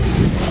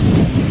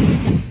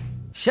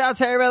Shout out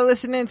to everybody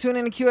listening,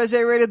 tuning in to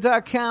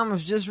QSJRadio.com. I've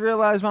just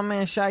realized my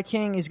man Shy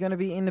King is going to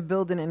be in the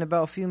building in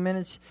about a few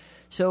minutes.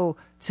 So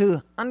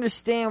to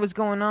understand what's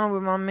going on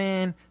with my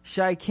man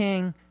Shy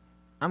King,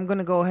 I'm going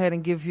to go ahead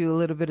and give you a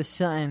little bit of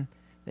something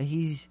that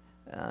he's,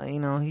 he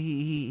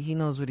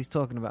knows what he's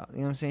talking about. You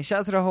know what I'm saying?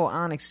 Shout out to the whole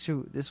Onyx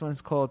crew. This one's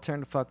called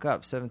Turn the Fuck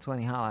Up,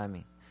 720 Holla at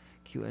Me.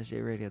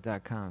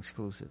 QSJRadio.com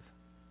exclusive.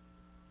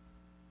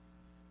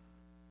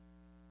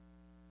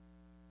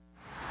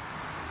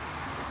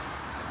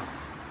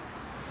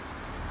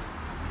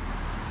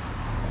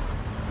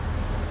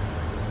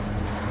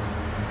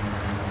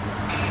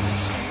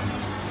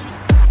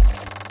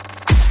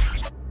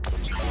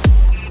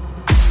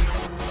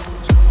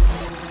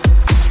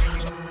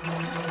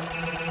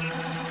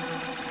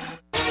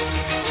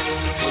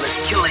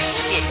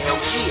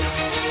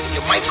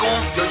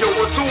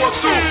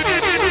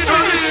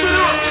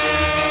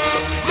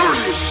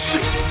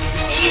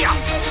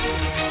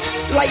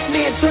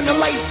 Turn the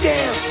lights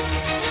down.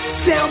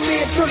 Sound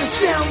man, turn the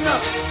sound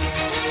up.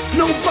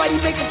 Nobody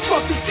make a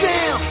fucking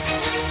sound.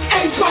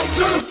 Everybody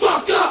turn the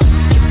fuck up.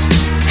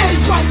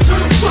 Everybody turn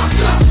the fuck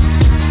up.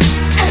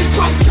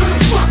 Everybody turn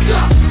the fuck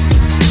up.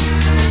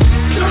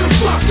 Turn the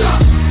fuck up.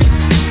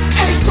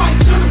 Everybody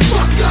turn the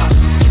fuck up.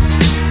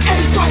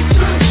 Everybody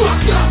turn the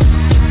fuck up.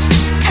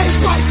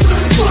 Everybody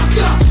turn the fuck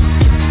up.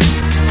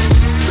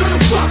 Turn the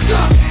fuck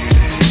up.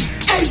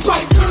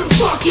 Everybody turn the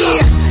fuck up.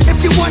 Yeah, if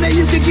you want it,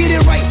 you can get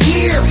it right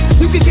here.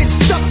 You can get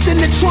stuffed in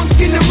the trunk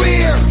in the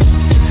rear.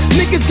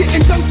 Niggas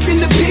getting dunked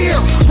in the pier.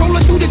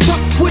 Rolling through the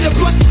trunk with a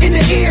blunt in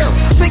the ear.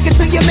 Think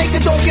until you make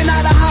a dog and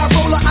not a high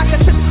roller. I can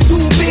sip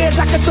 2 beers,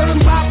 I can turn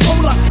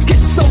bipolar.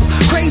 Skit so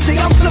crazy,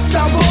 I'm flipped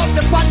out raw.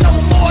 That's why no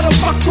more to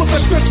fuck with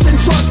prescription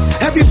drugs.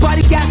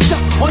 Everybody gassed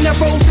up on that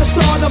road to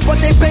stardom, but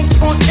they banks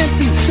on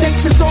empty.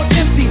 Shanks is on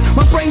empty,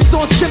 my brain's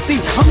on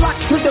empty. I'm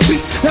locked to the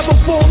beat, never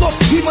fall off,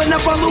 even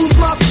if I lose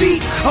my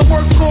feet. I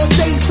work all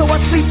day, so I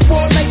sleep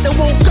all night. Then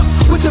woke up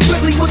with the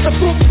Bentley with the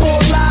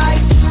football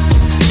lights.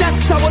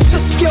 That's how I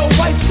took your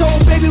wife,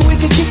 told baby we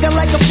could kick it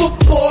like a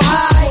football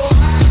high.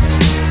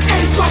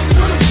 Everybody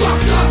turn the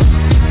fuck up.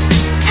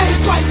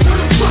 Everybody turn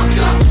the fuck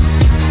up.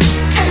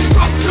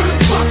 Everybody turn the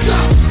fuck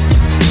up.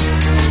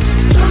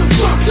 Turn the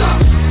fuck up.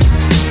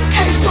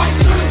 Everybody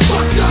turn the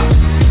fuck up.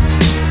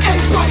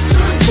 Everybody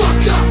turn the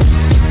fuck up.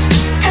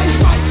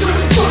 Everybody turn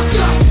the fuck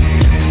up.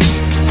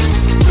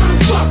 Turn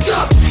the fuck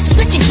up.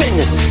 Sticky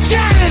fingers, get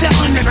out of the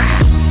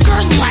underground.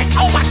 Girls be like,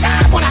 oh my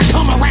God, when I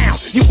come around.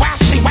 You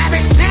watch me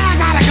rabbits, now I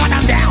gotta gun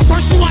them down.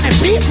 First you wanted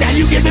beef, now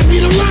you giving me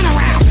the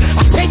runaround.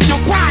 I take no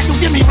pride, don't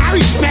give me my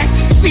respect.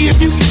 See if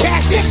you can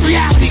catch this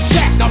reality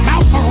check. I'm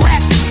out for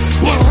rap,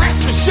 but rest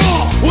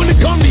assured, when it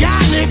come to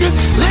y'all niggas,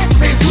 less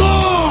is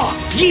more.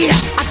 Yeah,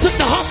 I took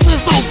the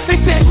hustlers on. They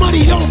said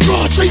money don't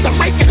grow, trees are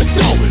making a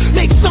dough.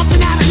 Make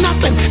something out of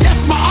nothing,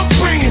 that's my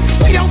upbringing.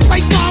 We don't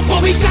play golf,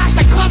 but we got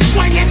the club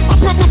swinging. My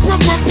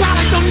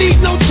product don't need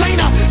no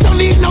trainer, don't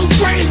need no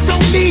friends,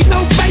 don't need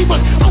no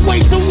favors. I'm way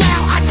too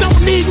loud, I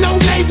don't need no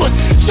neighbors.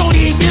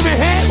 Shorty ain't giving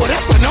head, well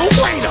that's a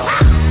no-brainer.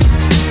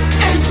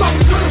 Everybody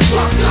turn the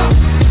fuck up.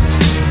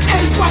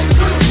 Everybody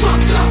turn the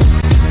fuck up.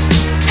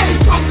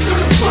 Everybody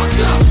turn the fuck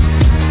up.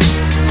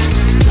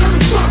 Turn the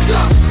fuck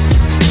up.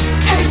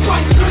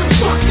 Everybody turn the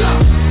fuck up.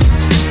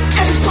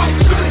 Everybody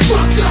turn the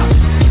fuck up.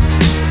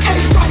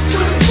 Everybody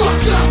turn the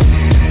fuck up.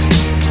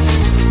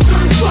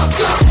 Turn the fuck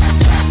up.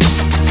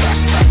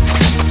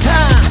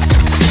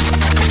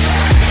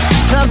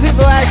 Some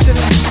people asking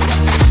me,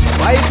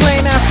 why you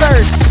playing that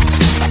first?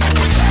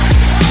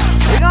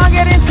 We're gonna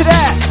get into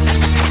that.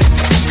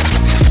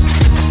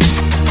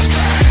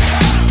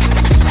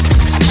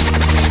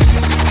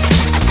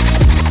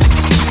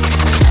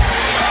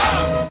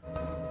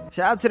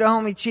 Shout out to the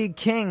homie Cheek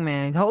King,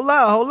 man. Hold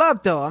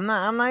up though. I'm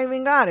not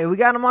even got it. We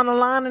got him on the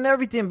line and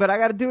everything, but I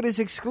gotta do this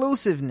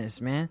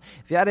exclusiveness, man.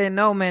 If y'all didn't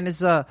know, man,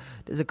 there's a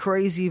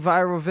crazy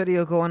viral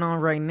video going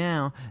on right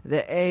now.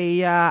 The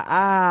Hey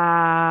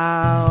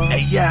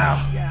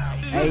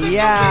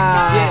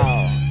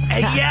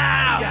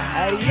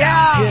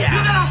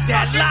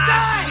That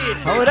live shit.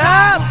 Hold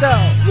up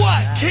though.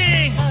 What,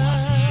 King?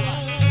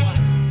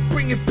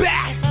 Bring it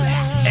back.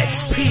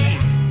 XP.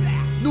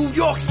 New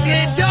York,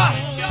 stand up.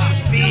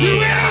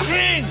 Severe.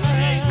 King.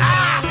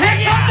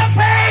 Pick up the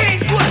pain.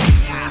 What?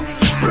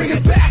 Bring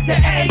it back to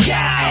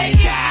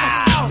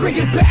A-Yow. Bring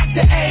it back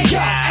to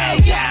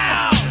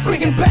A-Yow.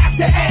 Bring it back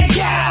to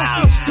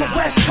A-Yow. East to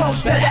West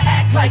Coast, better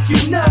act like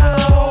you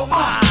know.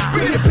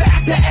 Bring it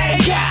back to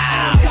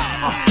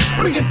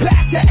A-Yow. Bring it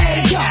back to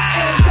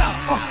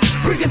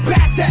A-Yow. Bring it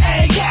back to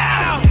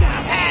A-Yow.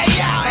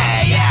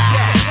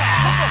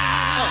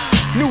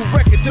 New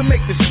record to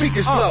make the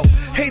speakers blow.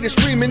 Haters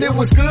screaming it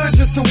was good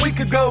just a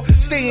week ago.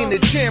 Stay in the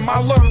gym, I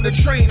learned to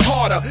train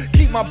harder.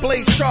 Keep my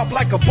blade sharp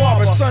like a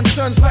barber.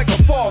 Son's like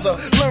a father.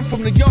 Learn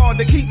from the yard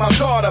to keep my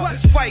guard up.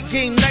 Fight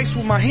game nice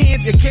with my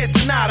hands, it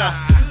gets nada.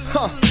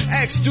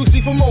 Ask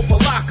Juicy from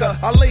Opalaka.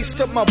 I laced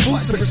up my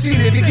boots and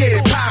proceeded to get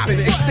it poppin'.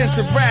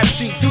 Extensive rap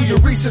sheet, do your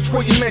research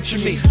before you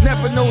mention me.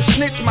 Never no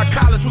snitch, my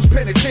college was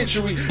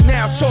penitentiary.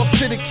 Now talk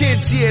to the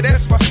kids, yeah,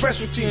 that's my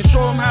specialty. And show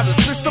them how the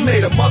system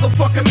made a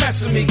motherfucking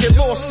mess of me. Get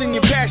lost in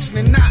your passion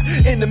and not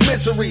in the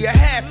misery. A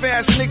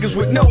half-ass niggas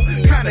with no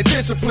kind of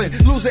discipline.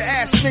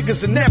 Loser-ass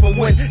niggas will never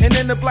win. And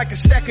end up like a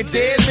stack of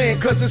dead men.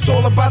 Cause it's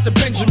all about the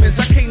Benjamins.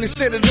 I came to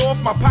set it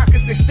off, my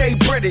pockets they stay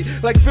breaded.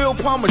 Like Phil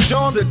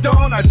Parmesan, the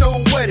dawn, I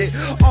don't wet it.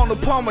 On the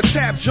Palmer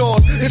tap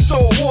jaws, it's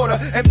all water.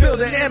 And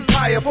build an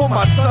empire for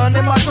my son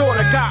and my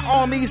daughter. Got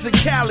armies in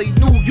Cali,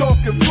 New York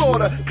and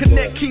Florida.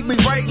 Connect, keep me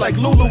right like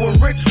Lulu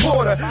and Rich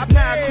Porter.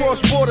 Now I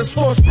cross borders,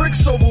 toss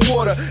bricks over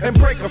water. And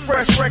break a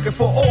fresh record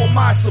for all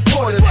my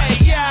supporters.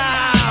 Hey,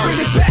 yo! Bring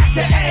it back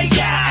to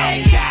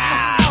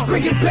A-Yo!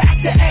 Bring it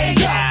back to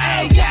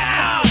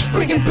A-Yo!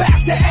 Bring it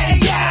back to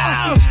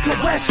A-Yo! East to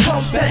West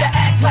Coast, better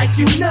act like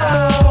you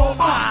know.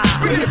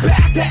 Bring it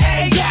back to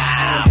A-Yo!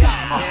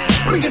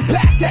 Bring it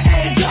back to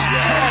A-Yo!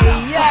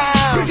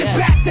 Bring it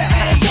back to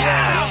A-Yo!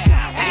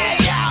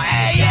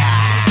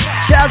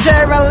 Shout out to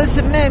everybody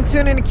listening in.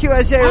 Tune in to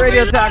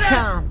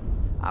QSJRadio.com.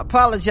 I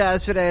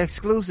apologize for that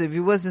exclusive.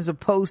 You wasn't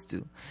supposed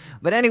to.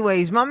 But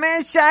anyways, my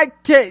man Chi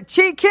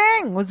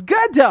King was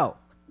good though.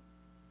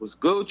 What's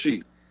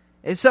Gucci?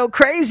 It's so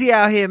crazy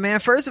out here,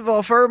 man. First of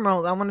all,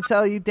 foremost, I want to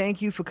tell you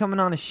thank you for coming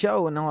on the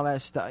show and all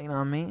that stuff. You know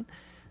what I mean?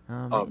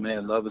 Oh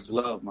man, love is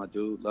love, my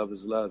dude. Love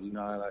is love. You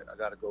know, I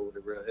gotta go where the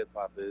real hip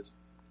hop is.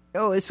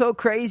 Oh, it's so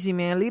crazy,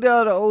 man. Leader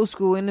of the old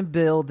school in the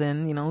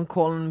building, you know,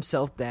 calling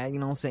himself that, you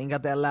know what I'm saying?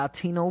 Got that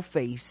Latino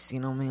face, you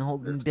know what I mean?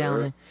 Holding it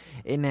down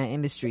in that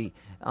industry.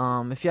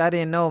 If y'all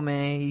didn't know,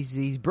 man,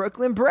 he's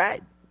Brooklyn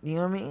bred. You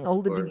know what I mean?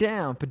 Holding it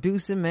down.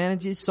 Producer,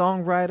 manager,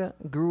 songwriter,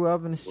 grew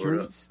up in the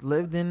streets,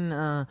 lived in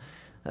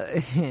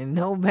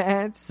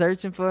nomad,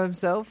 searching for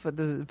himself for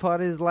the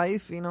part of his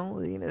life, you know,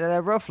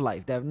 that rough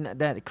life,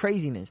 that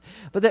craziness.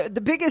 But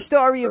the biggest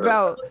story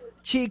about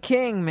Chi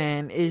King,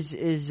 man, is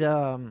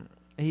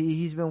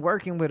he's been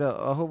working with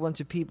a whole bunch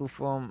of people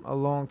for a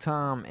long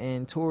time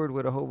and toured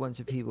with a whole bunch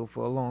of people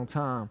for a long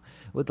time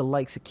with the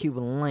likes of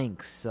Cuban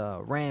Links,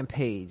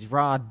 Rampage,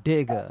 Rod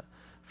Digger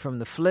from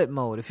the Flip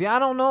Mode. If y'all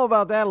don't know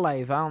about that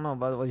life, I don't know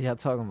about what y'all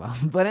talking about.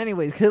 But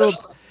anyways,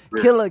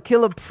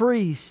 Killer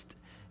Priest,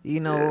 you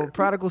know,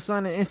 Prodigal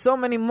Son, and so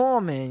many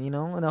more, man, you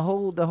know, and the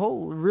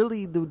whole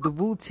really the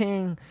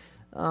Wu-Tang,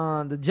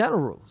 the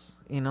generals,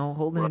 you know,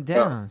 holding it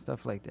down,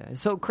 stuff like that.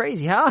 It's so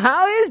crazy.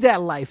 How is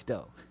that life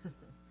though?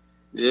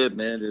 Yeah,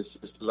 man, it's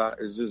a lot.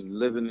 It's just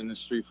living in the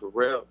street for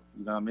real.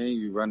 You know what I mean?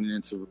 You running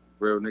into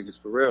real niggas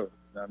for real. You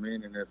know what I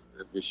mean? And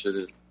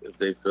if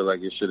they feel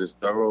like your shit is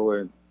thorough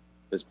and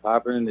it's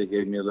popping, they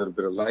gave me a little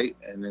bit of light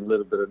and a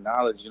little bit of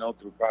knowledge, you know,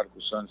 through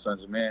Prodigal Son,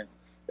 Sons of Man,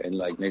 and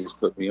like niggas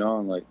put me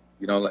on, like,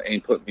 you know, like,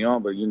 ain't put me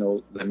on, but you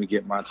know, let me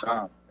get my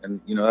time,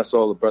 and you know, that's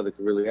all a brother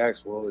could really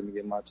ask for. Let me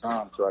get my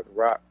time so I can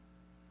rock.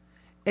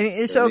 And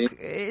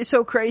it's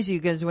so crazy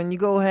because when you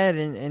go ahead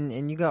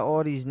and you got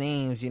all these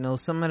names, you know,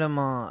 some of them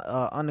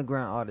are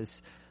underground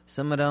artists,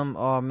 some of them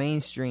are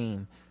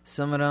mainstream,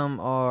 some of them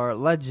are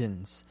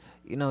legends.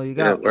 You know, you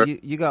got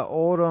you got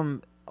all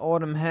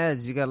them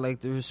heads. You got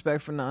like the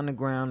respect from the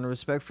underground, the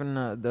respect from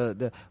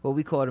the what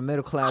we call the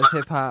middle class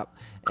hip hop,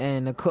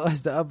 and of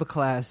course the upper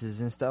classes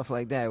and stuff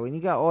like that. When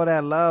you got all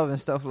that love and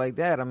stuff like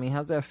that, I mean,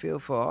 how's that feel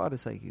for an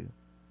artist like you?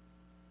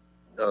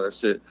 Oh, that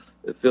shit.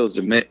 It feels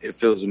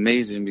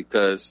amazing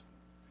because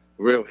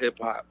real hip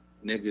hop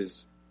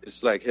niggas,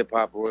 it's like hip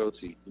hop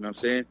royalty. You know what I'm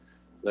saying?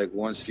 Like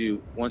once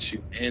you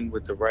in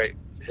with the right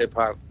hip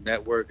hop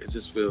network, it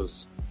just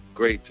feels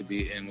great to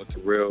be in with the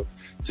real,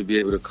 to be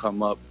able to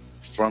come up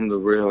from the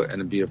real and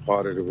to be a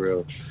part of the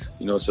real.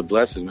 You know, it's a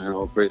blessing, man.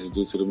 All praise is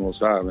due to the Most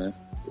High, man.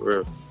 For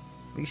real.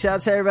 Big shout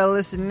out to everybody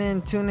listening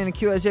in. Tune in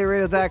to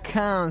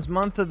QSJRadio.com's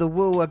Month of the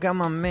Woo. I got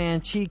my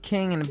man Chi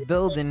King in the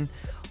building,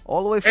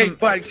 all the way from. Hey,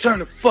 buddy, turn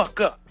the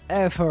fuck up.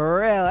 Hey, for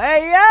real.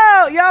 Hey,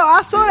 yo,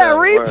 I saw that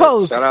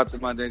repost. Shout out to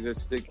my nigga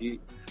Sticky.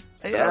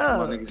 Shout out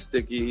to my nigga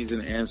Sticky. He's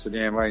in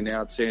Amsterdam right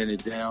now, tearing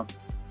it down.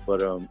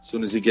 But as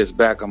soon as he gets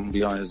back, I'm gonna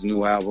be on his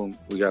new album.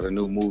 We got a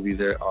new movie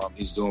that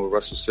he's doing with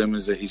Russell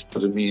Simmons that he's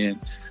putting me in,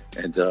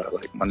 and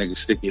like my nigga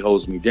Sticky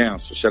holds me down.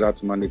 So shout out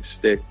to my nigga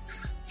Stick,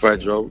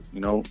 Fredro. You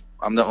know,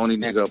 I'm the only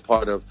nigga a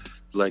part of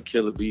like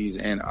Killer Bees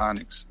and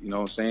Onyx. You know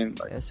what I'm saying?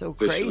 Like, that's so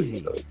crazy.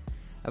 So.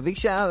 A big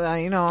shout out,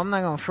 you know, I'm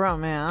not gonna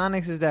front, man.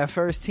 Onyx is that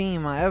first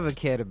team I ever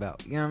cared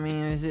about. You know what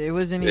I mean? It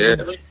wasn't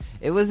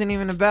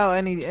even about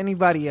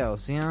anybody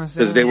else. You know what I'm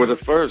saying? Because they were the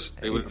first.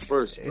 They were the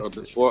first.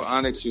 Before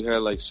Onyx, you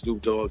had like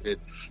Snoop Dogg,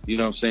 you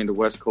know what I'm saying, the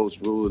West Coast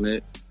ruling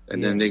it,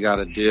 and then they got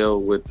a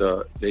deal with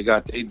they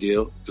got their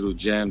deal through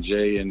Jam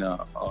J and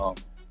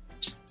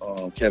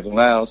Kevin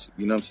Liles.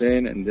 You know what I'm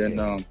saying? And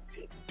then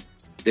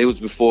they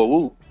was before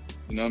Wu.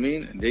 You know what I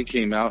mean? And they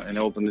came out and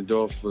opened the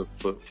door for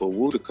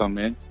Wu to come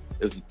in.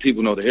 If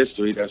people know the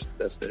history, that's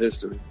the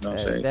history. You know what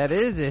I'm saying? That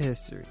is the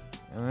history.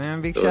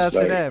 Man, big shout out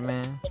to that,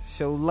 man.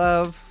 Show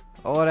love.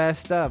 all that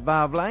stuff,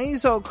 blah blah. And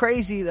he's so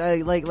crazy,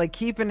 like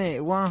keeping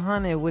it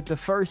 100 with the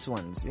first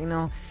ones. You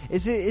know,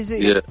 is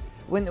it? Yeah.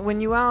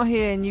 When you out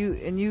here and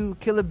you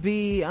Killer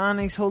B,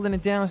 Onyx holding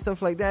it down and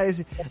stuff like that, is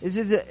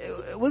it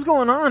what's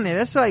going on there?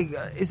 That's like,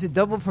 is it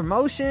double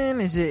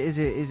promotion? Is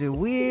it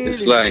weird?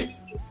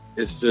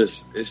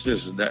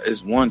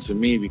 It's one to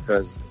me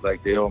because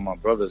like they all my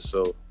brothers,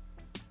 so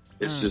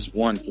it's just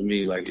one for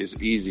me. Like it's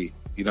easy,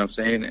 you know what I'm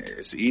saying?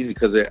 It's easy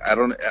because I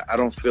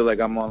don't feel like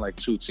I'm on like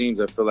two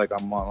teams. I feel like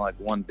I'm on like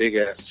one big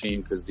ass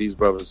team because these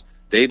brothers,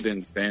 they've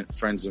been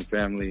friends and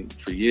family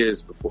for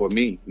years before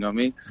me. You know what I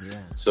mean?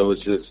 Yeah. So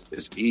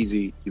it's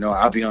easy. You know,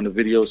 I'll be on the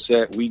video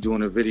set. We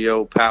doing a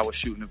video, Power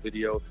shooting a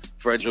video,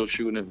 Fredro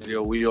shooting a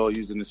video. We all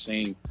using the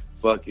same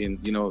fucking,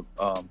 you know,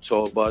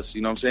 tour bus.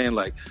 You know what I'm saying?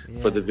 Like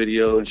for the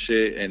video and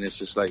shit. And it's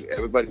just like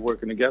everybody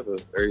working together.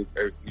 You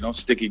know,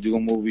 Sticky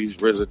doing movies,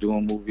 RZA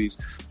doing movies,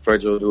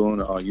 Fredro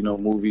doing, you know,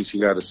 movies. He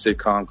got a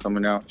sitcom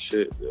coming out and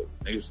shit.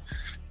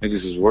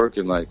 Niggas is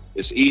working. Like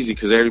it's easy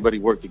because everybody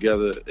work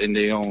together in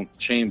their own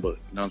chamber. You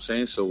know what I'm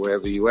saying? So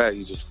wherever you at,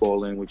 you just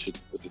fall in with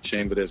the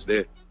chamber that's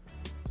there.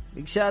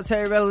 Big shout out to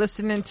everybody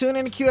listening. Tune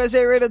in to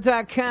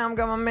QSARadio.com.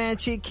 Got my man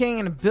Cheat King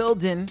in the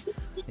building.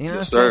 You know what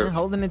I'm saying?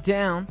 Holding it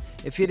down.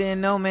 If you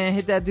didn't know, man,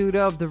 hit that dude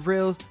up. The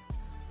real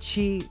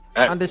Cheat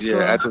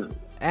underscore at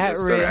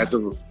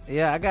real.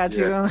 Yeah, I got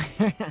you.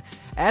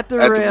 At the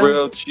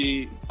real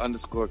Cheat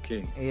underscore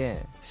King. Yeah.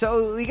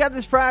 So we got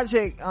this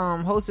project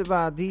hosted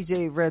by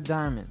DJ Red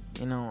Diamond.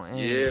 You know, and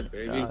yeah,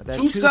 baby. That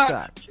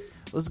Tusac.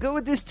 What's good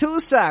with this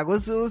Tusac?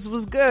 What's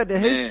good? The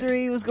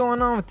history. What's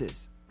going on with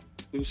this?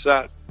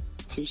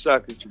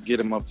 Tusac is to get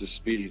him up to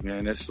speed,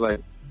 man. It's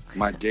like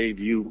my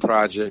debut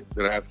project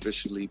that I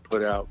officially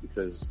put out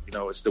because, you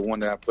know, it's the one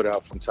that I put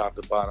out from top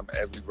to bottom.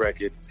 Every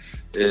record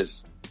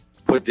is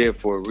put there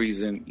for a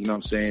reason. You know what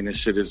I'm saying? This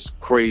shit is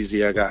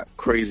crazy. I got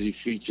crazy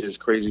features,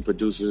 crazy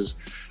producers,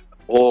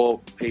 all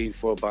paid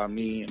for by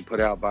me and put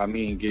out by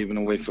me and given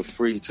away for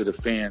free to the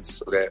fans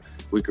so that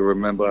we can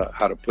remember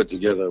how to put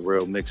together a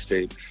real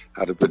mixtape,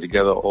 how to put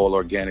together all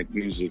organic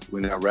music. We're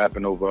not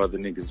rapping over other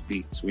niggas'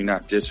 beats. We're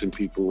not dissing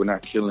people. We're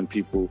not killing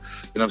people. You know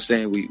what I'm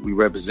saying? We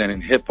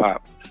representing hip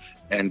hop.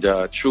 And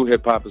true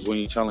hip hop is when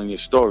you're telling your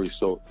story.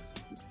 So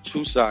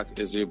Tusac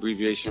is the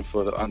abbreviation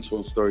for the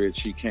untold story of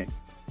Cheat King.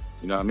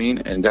 You know what I mean?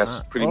 And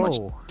that's pretty much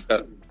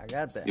I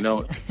got that. You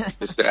know,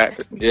 it's the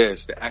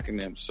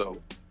acronym. So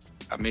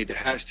I made the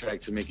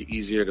hashtag to make it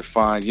easier to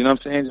find. You know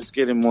what I'm saying? Just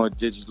getting more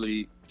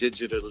digitally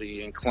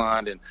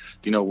inclined and,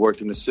 you know,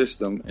 working the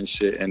system and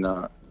shit. And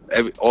I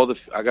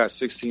got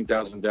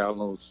 16,000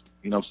 downloads.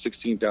 You know,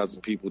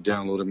 16,000 people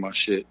downloaded my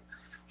shit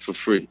for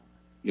free.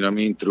 You know what I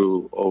mean?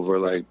 Through over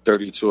like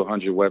 30 to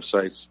 100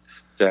 websites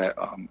that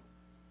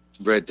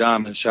Red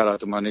Diamond, shout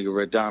out to my nigga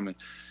Red Diamond.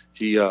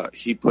 He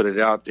put it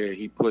out there.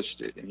 He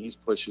pushed it, and he's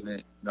pushing it.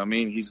 You know what I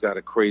mean? He's got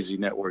a crazy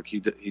network. He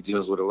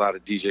deals with a lot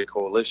of DJ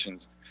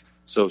coalitions.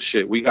 So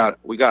shit, we got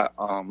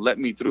Let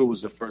Me Through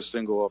was the first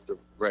single off the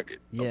record,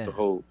 of the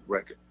whole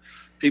record.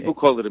 People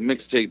call it a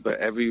mixtape, but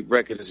every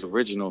record is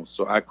original,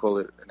 so I call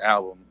it an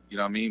album. You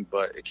know what I mean?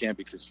 But it can't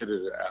be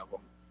considered an album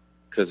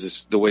because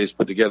it's the way it's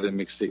put together in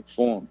mixtape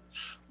form.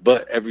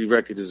 But every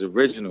record is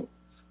original.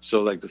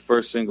 So like the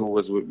first single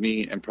was with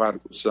me and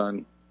Prodigal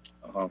Son,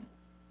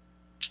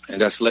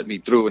 and that's Let Me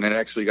Through, and it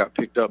actually got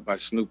picked up by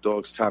Snoop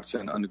Dogg's Top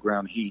 10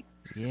 Underground Heat.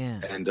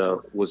 Yeah. And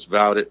was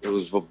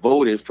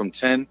voted from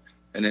 10,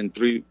 and then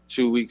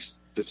 2 weeks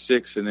to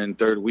 6, and then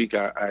third week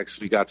I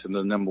actually got to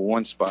the number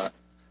 1 spot.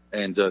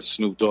 And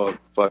Snoop Dogg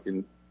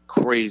fucking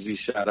crazy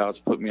shout outs,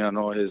 put me on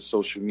all his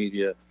social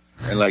media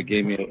and like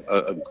gave me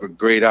a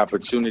great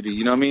opportunity,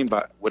 you know what I mean?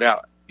 But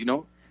without, you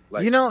know,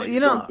 like,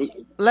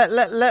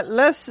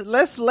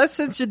 let's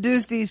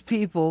introduce these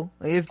people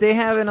if they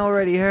haven't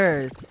already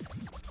heard.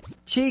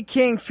 Cheat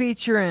King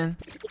featuring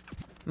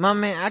my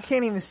man, I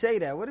can't even say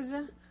that. What is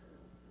that?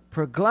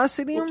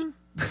 Proglossidium?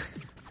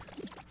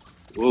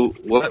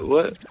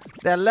 What?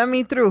 That Let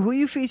Me Through. Who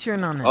you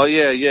featuring on that? Oh,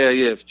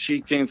 yeah.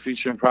 Cheat King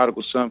featuring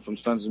Prodigal Son from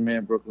Sons of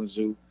Man, Brooklyn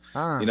Zoo.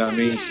 You know what I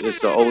mean?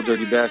 It's the Old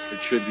Dirty Bastard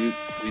tribute.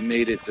 We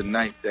made it the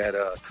night that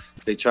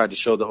they tried to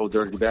show the Old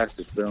Dirty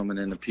Bastard film, and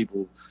then the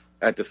people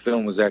at the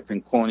film was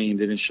acting corny and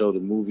didn't show the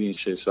movie and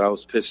shit. So I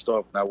was pissed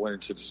off, and I went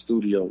into the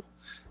studio,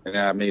 and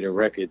I made a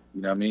record,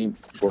 you know what I mean,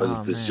 for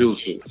the Zoo.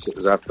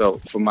 Because I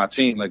felt for my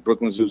team, like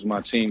Brooklyn Zoo's my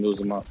team. Those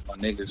are my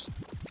niggas.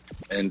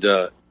 And,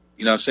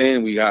 you know what I'm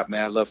saying? We got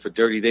mad love for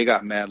Dirty. They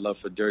got mad love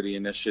for Dirty,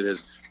 and that shit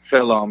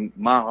fell on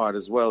my heart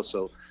as well.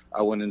 So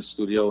I went in the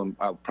studio, and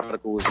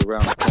Prodigal was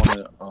around the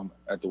corner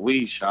at the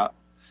weed shop.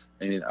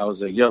 And I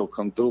was like, yo,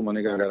 come through, my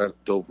nigga. I got a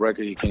dope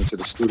record. He came to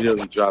the studio.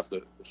 He dropped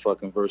the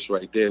fucking verse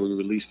right there. We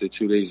released it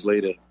 2 days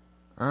later.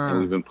 And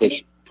we've been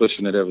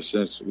pushing it ever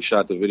since. We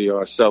shot the video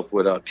ourselves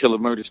with Killer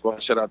Murder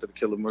Squad. Shout out to the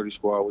Killer Murder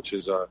Squad, which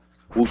is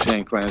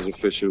Wu-Tang Clan's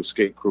official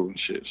skate crew and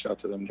shit. Shout out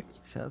to them niggas.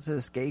 Shout out to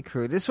the skate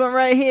crew. This one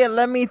right here,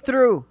 Let Me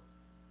Through.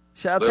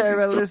 Shout out to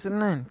everybody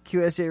listening.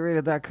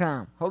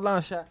 QSARadio.com. Hold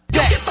on, Shot.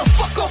 Yo, get the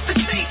fuck off the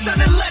stage, son,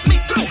 and let me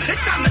through.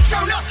 It's time to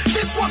turn up.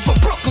 This one for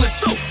Brooklyn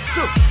Zoo.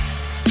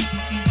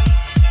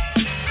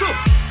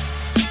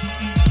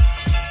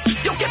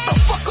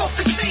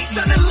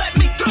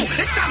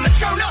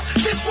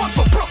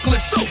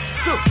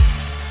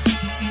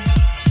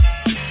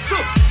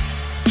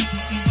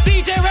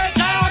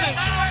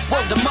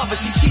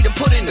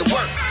 to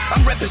work.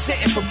 I'm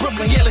representing for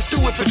Brooklyn, yeah, let's do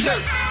it for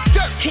dirt.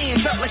 Dirt,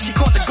 hands up like she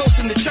caught the ghost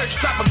in the church.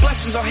 Dropping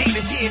blessings on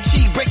haters, yeah,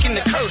 G breaking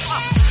the curse.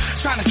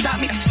 Trying to stop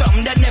me,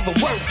 something that never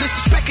worked.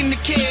 Disrespecting the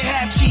kid,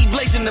 half G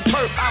blazing the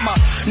perp. I'm a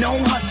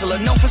known hustler,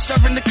 known for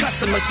serving the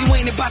customers. You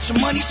ain't about your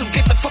money, so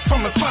get the fuck from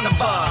in front of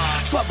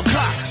us. 12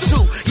 o'clock,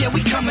 Zoo, yeah,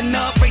 we coming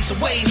up.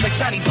 Racing waves like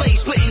Johnny Blaze,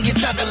 splitting your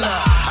jugular.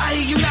 I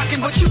hear you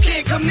knocking, but you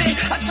can't come in.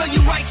 I tell you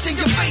right to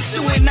your face,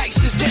 you ain't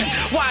nice as them.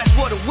 Why is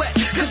water wet?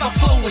 Cause my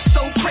flow is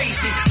so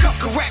crazy. Come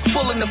correct,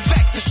 full in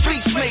effect, the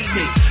streets made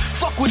me.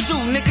 Fuck with Zoo,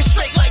 nigga,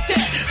 straight like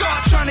that. God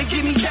trying to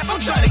give me death, I'm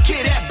trying to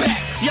get that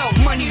back. Yo,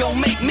 money don't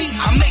make me,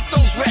 I make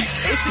those racks.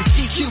 It's the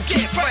GQ,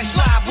 get fresh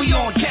live, we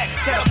on deck.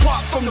 Set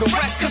apart from the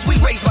rest, cause we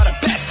raised by the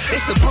best.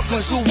 It's the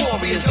Brooklyn Zoo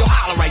Warriors, so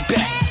holler right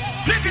back.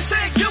 Niggas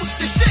ain't used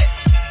to shit.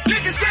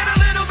 Niggas get a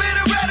little bit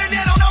of red and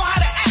they don't know how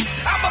to act.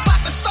 I'm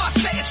about to start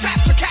setting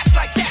traps for cats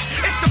like that.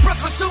 It's the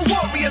Brooklyn Zoo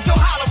Warriors, so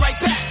holler right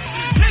back.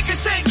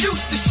 Niggas ain't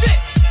used to shit.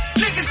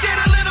 Niggas get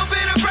a little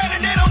bit of red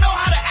and they don't know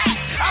how to act.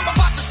 I'm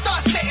about to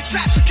start setting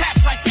traps for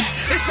cats like that.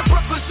 It's the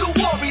Brooklyn Zoo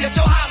Warriors,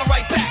 so holler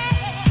right back.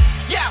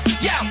 Yeah,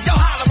 yo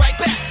holler right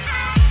back.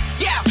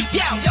 Yeah,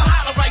 yo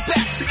holler right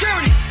back.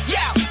 Security.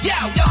 Yeah,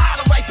 yo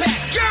holler right back.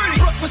 Security.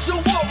 Brooklyn Zoo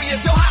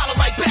Warriors, yo holler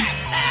right back.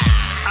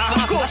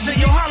 Of course,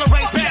 yo holler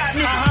right back,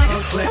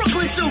 nigga.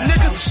 Brooklyn Zoo,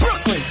 nigga.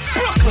 Brooklyn.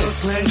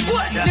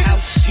 What, nigga?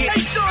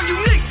 They so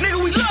unique, nigga.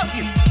 We love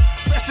you.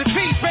 Rest in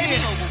peace, baby.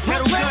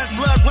 Metal guns,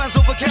 blood runs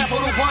over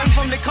Capital One.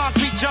 From the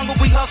concrete jungle,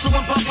 we hustle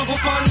and bustle for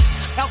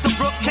funds. Out the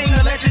brook came the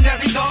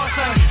legendary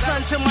godson.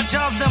 Son to my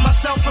jobs and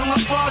myself and my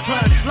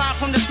squadron. Live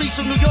from the streets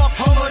of New York,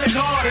 home of the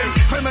garden.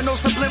 Criminal,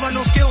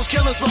 subliminal skills,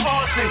 killers with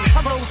arson.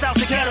 I rose out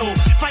the ghetto,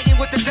 fighting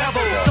with the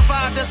devil.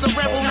 Survived as a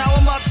rebel, now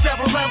I'm up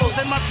several levels.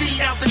 And my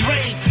feet out the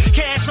grave,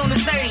 cash on the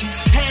stage.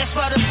 Hands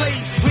by the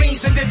blades,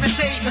 greens in different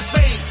shades of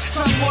spades.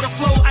 Tongue water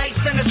flow,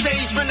 ice in the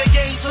stage.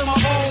 Renegades on my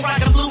own,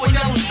 rockin' blue and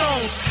yellow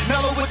stones.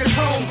 Mellow with the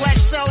chrome, black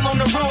cell on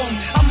the room.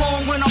 I'm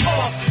on when I'm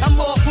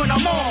off when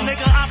I'm on.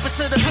 Nigga,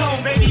 opposite the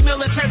clone, baby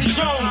military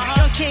drone.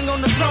 Young king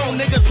on the throne,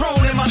 nigga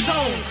prone in my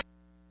zone.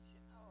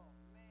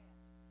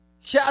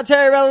 Shout out to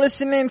everybody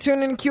listening,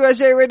 tune in to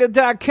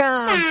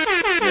QSJRadio.com.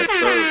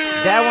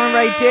 That one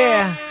right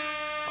there,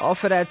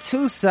 off of that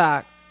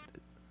Tusock.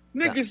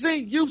 Niggas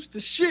ain't used to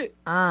shit.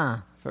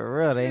 For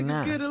real, they Niggas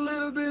not. get a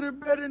little bit of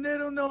bread and they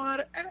don't know how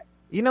to act.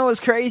 You know what's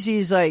crazy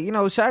is like, you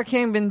know, Shy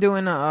King been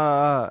doing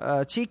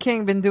Chi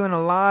King been doing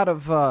a lot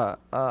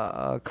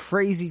of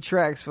crazy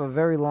tracks for a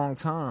very long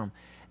time.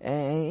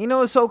 And you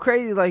know it's so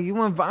crazy, like you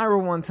went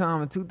viral one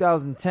time in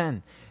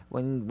 2010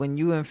 when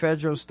you and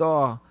Fedro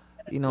Starr,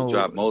 you know,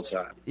 dropped multi.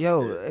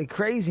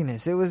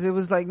 Craziness. It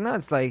was like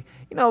nuts. Like,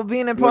 you know,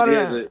 being a part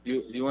of that.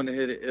 You want to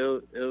hear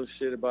the ill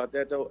shit about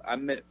that though? I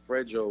met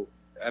Fedro.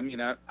 I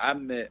mean, I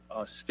met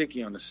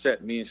Sticky on the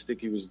set. Me and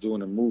Sticky was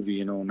doing a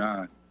movie in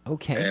 2009.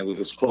 Okay. And it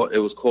was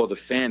called The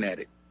Fan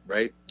Addict,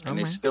 right? And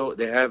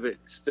they have it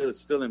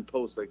still in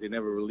post, like they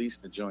never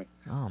released the joint.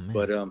 Oh man.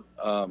 But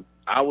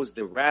I was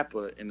the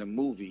rapper in the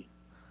movie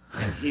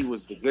and he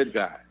was the good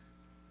guy.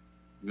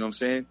 You know what I'm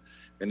saying?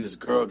 And this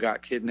girl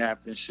got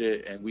kidnapped and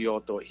shit, and we all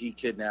thought he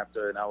kidnapped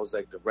her, and I was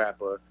like the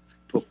rapper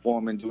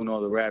performing, doing all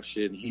the rap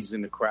shit, and he's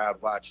in the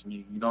crowd watching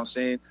me. You know what I'm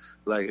saying?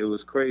 Like, it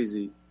was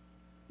crazy.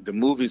 The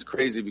movie's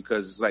crazy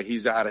because it's like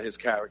he's out of his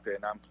character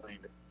and I'm playing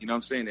it. You know what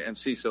I'm saying? The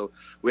MC. So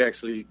we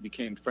actually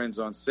became friends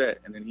on set,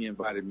 and then he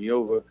invited me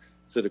over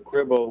to the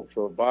cribbo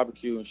for a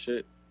barbecue and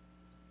shit.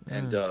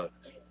 And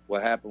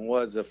what happened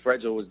was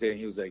Fredro was there, and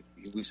he was like,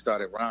 we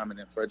started rhyming,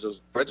 and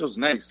Fredro's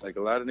nice. Like,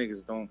 a lot of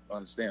niggas don't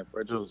understand.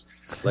 Fredro's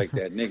like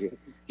that nigga.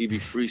 He be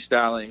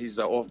freestyling. He's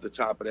off the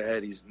top of the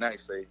head. He's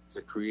nice. Like, he's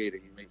a creator.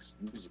 He makes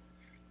music.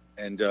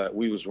 And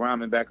we was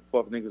rhyming back and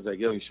forth. Niggas like,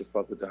 yo, you should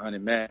fuck with the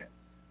 100 Man.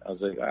 I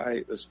was like, all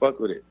right, let's fuck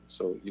with it.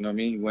 So, you know what I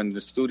mean? We went in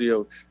the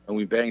studio and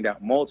we banged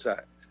out Multi.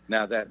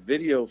 Now, that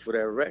video for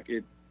that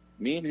record,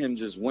 me and him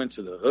just went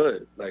to the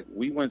hood. Like,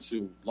 we went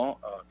to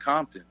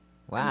Compton.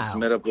 Wow. Just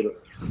met up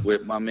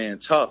with my man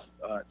Tough.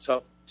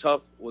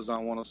 Tough was on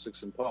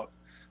 106 and Park.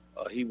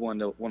 He won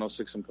the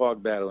 106 and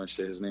Park battle and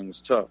shit. His name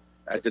was Tough.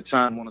 At the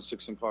time,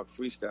 106 and Park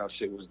freestyle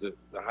shit was the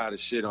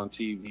hottest shit on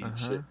TV and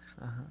shit.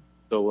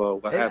 So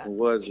what happened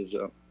was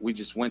we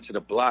just went to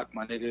the block,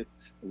 my nigga,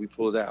 and we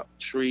pulled out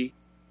Tree,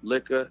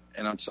 Liquor,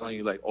 and I'm telling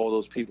you, like, all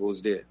those people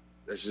was there.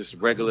 That's just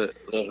regular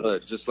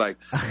hood. Just like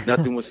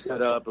nothing was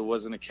set up. It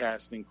wasn't a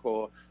casting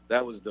call.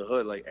 That was the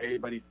hood. Like,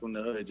 everybody from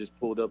the hood just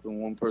pulled up in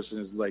one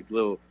person's like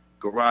little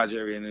garage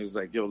area, and it was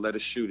like, yo, let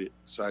us shoot it.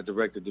 So I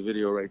directed the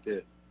video right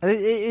there.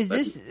 Is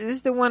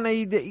this the one that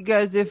you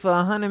guys did for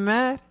 100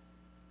 Mad?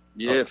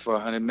 Yeah, for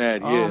 100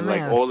 Mad. Yeah,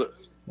 like all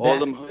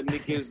them hood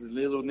niggas, the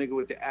little nigga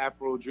with the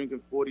afro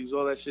drinking 40s,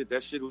 all that shit.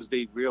 That shit was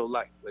they real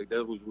life. Like,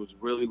 that was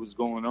really was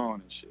going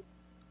on and shit.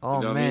 Oh,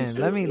 you know man,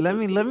 what I mean?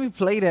 let me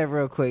play that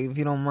real quick if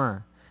you don't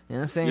mind. You know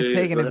what I'm saying? Yeah,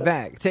 Taking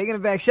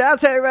it back. Shout out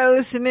to everybody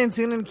listening.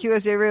 Tune in to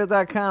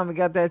QSJRadio.com. We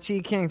got that Chi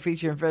King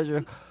featuring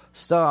Fredro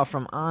Starr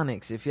from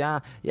Onyx. If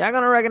y'all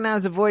gonna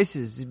recognize the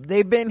voices,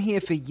 they've been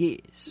here for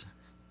years.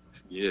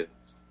 Yeah.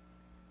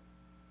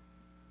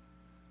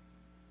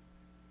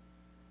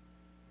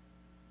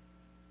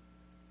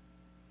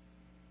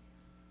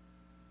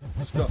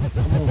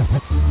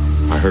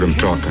 I heard him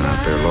talking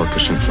out there,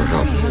 locusing for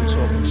help.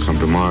 Come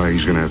tomorrow,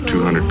 he's gonna have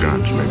 200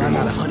 guns, maybe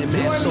more.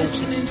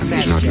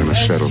 He's not gonna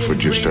settle for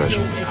just us.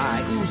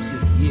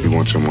 He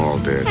wants them all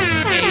dead. Every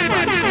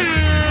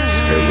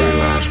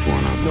last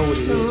one of them. Know what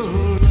it is,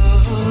 man.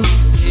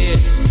 Yeah.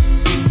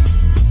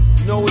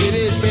 You know what it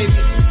is, baby.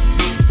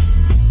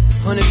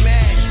 100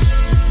 mad.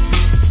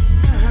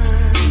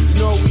 You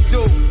know what we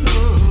do.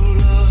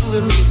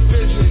 Serious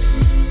business.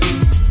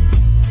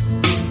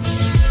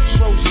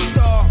 Tro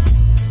Star.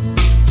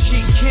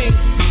 G-King.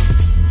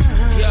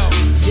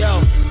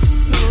 Yo.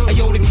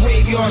 Ayo, the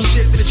graveyard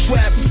shit for the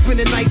trap. We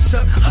spending nights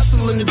up,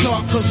 hustle in the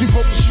dark, cause we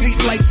broke the street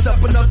lights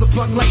up. Another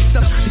blunt lights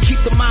up to keep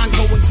the mind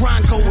going,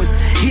 grind going.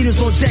 Heaters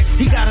on deck,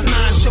 he got his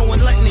nine showing,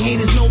 letting the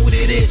haters know what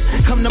it is.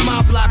 Come to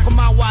my block on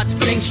my watch,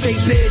 bang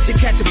straight bids. You're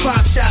catching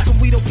 5 shots, and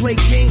we don't play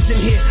games in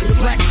here. The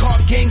black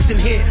card gangs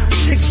in here,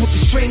 chicks with the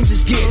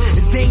strangers gear.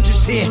 It's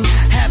dangerous here.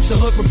 Half the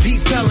hood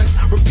repeat felons,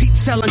 repeat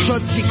selling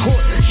drugs, get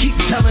caught. Keep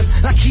telling,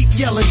 I keep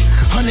yelling.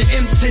 100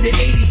 M to the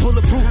 80,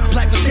 bulletproof,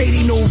 black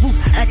Mercedes, no roof,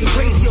 acting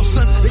crazy, yo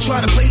son. They try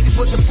to blaze me,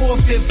 but the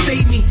 4/5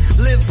 save me.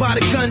 Live by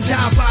the gun,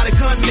 die by the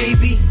gun,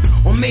 maybe.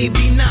 Or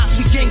maybe not,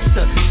 we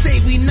gangster,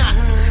 say we not.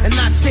 And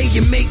I say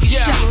you make it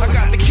shot. I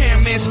got the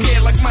cameraman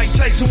scared like Mike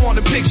Tyson on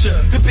the picture.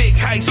 The big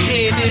heist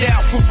heading it out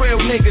for real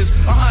niggas.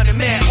 100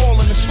 mad all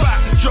in the spot.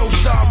 Joe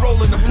Star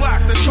rolling the block.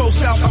 The Tro's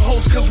out the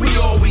host cause we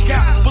all we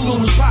got.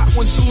 Balloons pop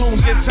when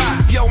saloons get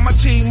hot. Yo, my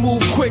team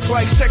move quick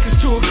like seconds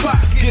to a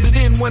clock. Get it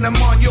in when I'm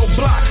on your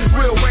block.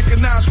 Real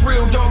recognize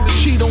real dog, the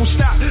cheat don't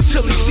stop.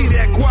 Till he see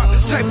that guap.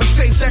 Type of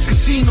safe that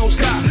casinos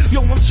got. Yo,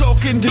 I'm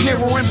talking De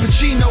Niro and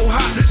Pacino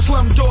hot.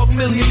 Slumdog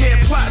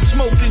millionaire plot.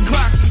 Smoking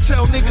Glocks and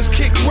tell niggas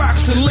kick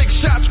rocks and lick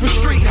shots for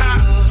street hot.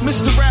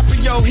 Mr. Rapper,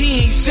 yo,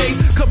 he ain't safe.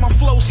 Cause my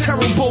flow's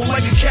terrible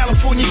like a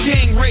California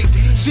gang rape.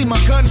 See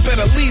my gun,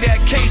 better leave that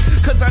case.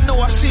 Cause I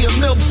know I see a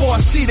mill before I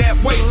see that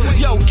weight.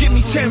 Yo, give me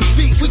 10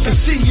 feet, we can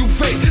see you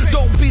fake.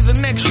 Don't be the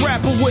next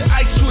rapper with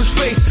ice to his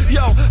face.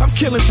 Yo, I'm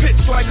killing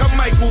pitch like I'm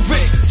Michael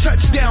Vick.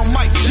 Touchdown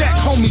Mike Jack,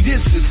 homie,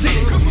 this is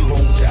it. We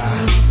won't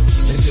die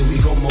until we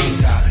go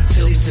multi.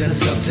 Till he send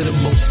us up to the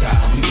most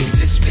high. We get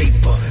this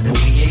paper and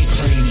we ain't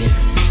playing.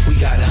 We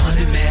got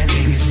 100 mad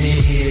niggas in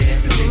here.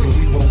 Nigga,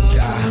 we won't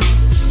die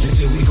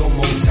until we go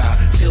multi.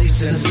 Till he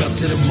send us up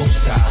to the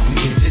most high. We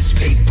get this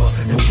paper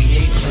and we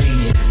ain't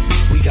playing.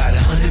 We got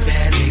 100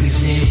 mad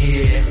niggas in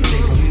here.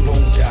 Nigga, we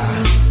won't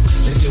die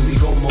until we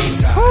go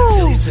multi.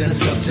 Till he send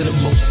us up to the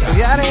most high. If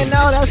y'all didn't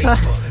know, that's a...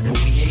 And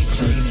we ain't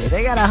playing.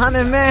 They got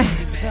 100 men.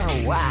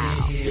 Oh,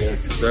 wow. Yes,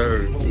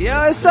 sir.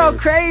 Yo, it's so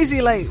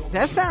crazy. Like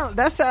that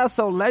sounds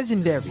so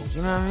legendary.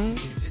 You know what I mean?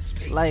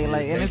 Like,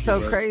 and it's so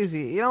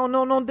crazy. You don't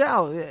know, no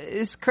doubt.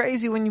 It's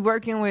crazy when you're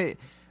working with,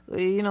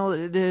 you know,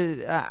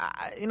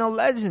 you know,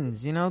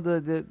 legends. You know,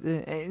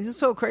 it's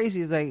so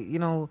crazy. It's like, you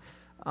know,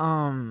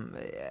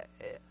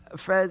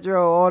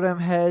 Fredro, all them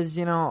heads.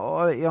 You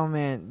know, yo,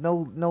 man,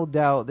 no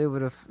doubt they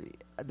would have.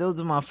 Those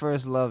are my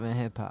first love in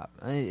hip hop.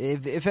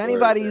 If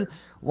anybody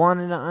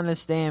wanted to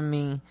understand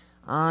me,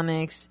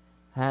 Onyx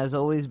has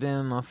always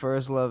been my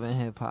first love in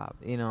hip hop,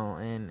 you know,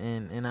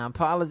 and I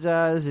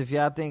apologize if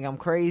y'all think I'm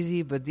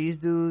crazy, but these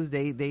dudes,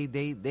 they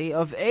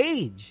of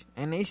age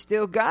and they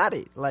still got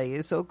it. Like,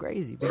 it's so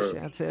crazy. Big shout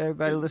out to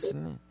everybody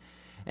listening.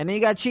 And then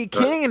you got Cheat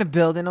King in the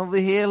building over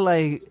here,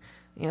 like,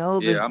 you know,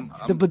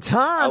 the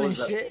baton and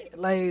shit.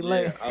 I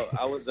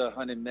was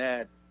 100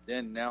 mad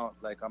then. Now,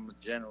 like, I'm a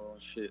general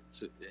and shit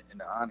in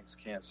the Onyx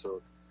camp.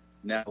 So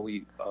now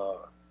we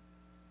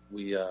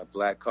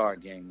Black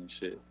Card Gang and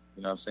shit.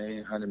 You know what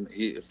I'm saying?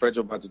 Fredro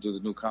about to do the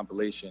new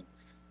compilation.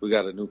 We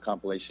got a new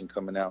compilation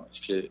coming out and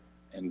shit.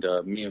 And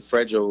me and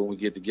Fredro, when we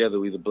get together,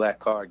 we the Black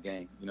Card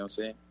Gang. You know what I'm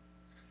saying?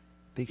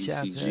 Big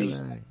shout out to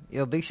everybody.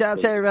 Yo, big shout out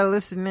to everybody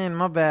listening in.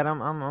 My bad.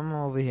 I'm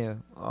over here.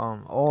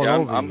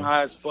 I'm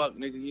high as fuck,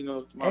 nigga. You know,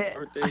 it's my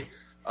birthday.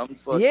 I'm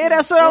fucking yeah,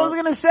 that's what I was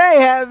gonna say.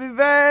 Happy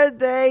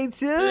birthday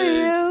to you.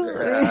 You know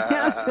what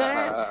I'm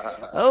saying?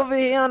 Over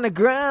here on the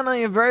ground on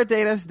your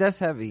birthday, that's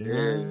heavy.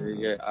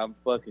 Yeah. I'm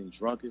fucking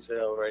drunk as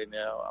hell right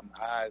now. I'm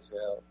high as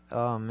hell.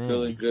 Oh man,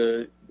 feeling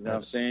good. You know what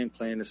I'm saying?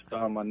 Playing the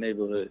star in my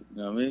neighborhood. You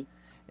know what I mean?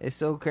 It's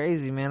so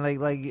crazy, man.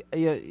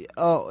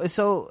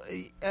 So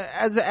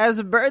as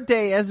a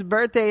birthday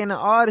and an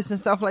artist and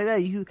stuff like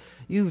that,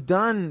 you've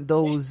done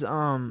those you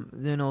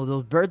know,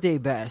 those birthday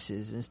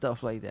bashes and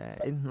stuff like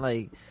that, and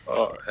like,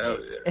 oh hell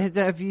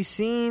yeah. Have you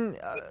seen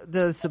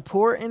the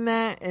support in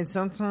that? And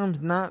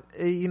sometimes not,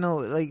 you know,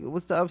 like,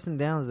 what's the ups and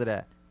downs of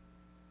that?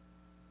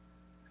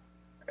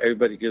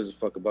 Everybody gives a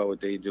fuck about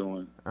what they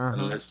doing,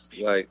 unless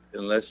they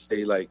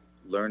like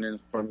learning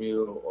from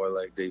you, or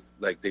like they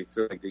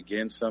feel like they're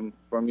getting some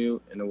from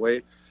you in a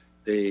way.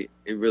 It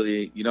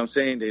really, you know what I'm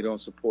saying, they don't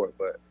support.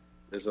 But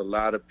there's a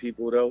lot of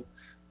people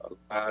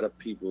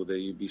that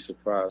you'd be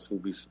surprised who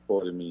be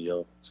supporting me,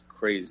 yo. It's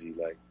crazy.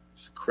 Like,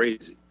 it's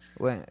crazy.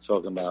 What?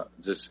 Talking about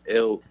just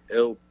ill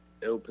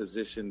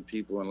positioned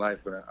people in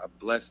life, and I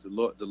bless the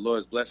Lord. The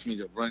Lord's blessed me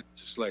to run,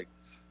 just like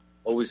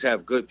always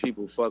have good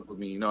people fuck with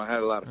me. You know, I had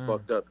a lot of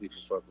fucked up people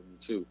fuck with me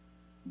too.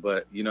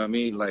 But you know what I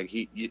mean? Like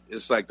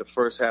it's like the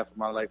first half of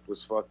my life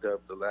was fucked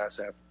up. The last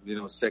half,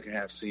 second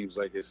half seems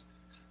like it's,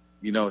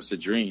 it's a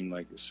dream,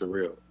 like it's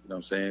surreal. You know what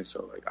I'm saying?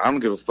 So like, I don't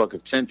give a fuck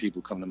if 10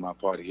 people come to my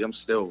party. I'm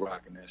still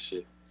rocking that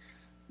shit.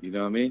 You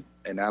know what I mean?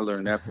 And I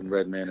learned that from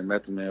Redman and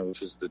Method Man,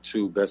 which is the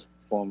two best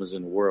performers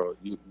in the world.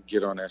 You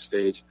get on that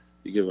stage,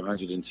 you give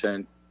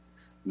 110.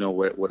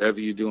 Whatever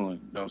you're doing,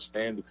 you know what I'm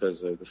saying?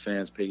 Because the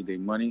fans paid their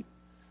money,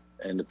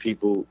 and the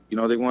people,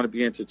 they want to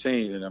be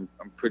entertained. And I'm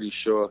pretty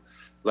sure,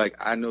 like,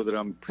 I know that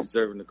I'm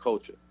preserving the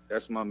culture.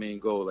 That's my main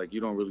goal. Like, you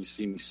don't really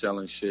see me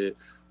selling shit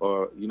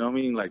or, you know what I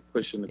mean? Like,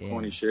 pushing the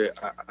corny shit.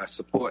 I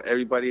support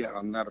everybody.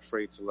 I'm not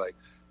afraid to, like,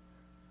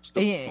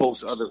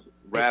 post other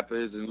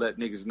rappers and let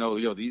niggas know,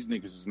 these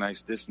niggas is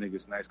nice, this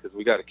nigga's nice, because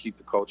we got to keep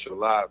the culture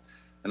alive.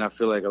 And I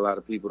feel like a lot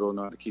of people don't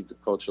know how to keep the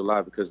culture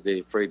alive because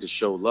they're afraid to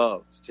show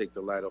love, to take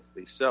the light off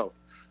themselves.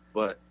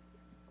 But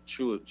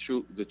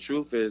the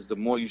truth is, the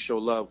more you show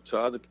love to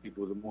other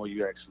people, the more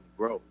you actually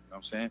grow. You know what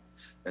I'm saying?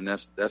 And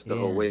that's the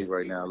whole wave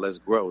right now. Let's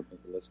grow,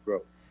 nigga. Let's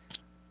grow.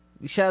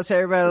 Shout out to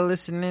everybody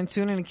listening.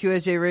 Tune in to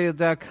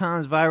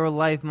QSJRadio.com's Viral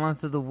Life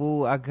Month of the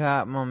Woo. I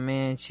got my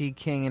man Chi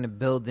King in the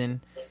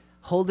building,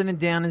 holding it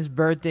down his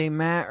birthday,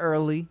 mad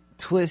early,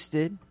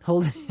 twisted,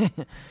 holding,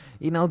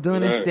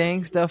 doing his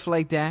thing, stuff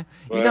like that.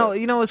 Right.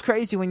 You know, it's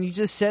crazy when you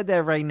just said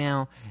that right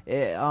now.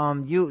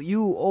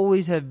 You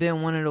always have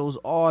been one of those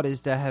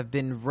artists that have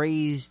been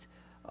raised,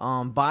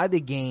 by the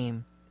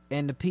game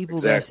and the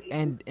people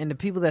and the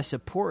people that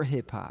support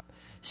hip hop.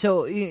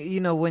 So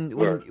when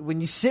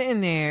you're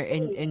sitting there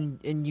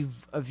and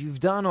you've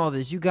done all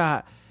this, you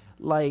got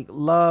like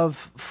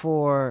love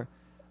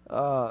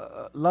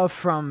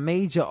from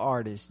major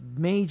artists,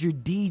 major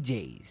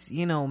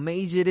DJs,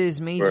 major this,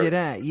 major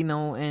that,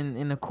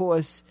 and of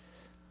course,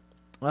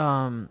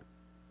 when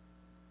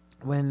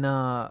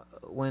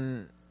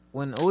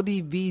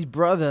ODB's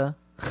brother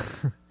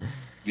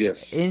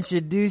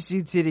introduced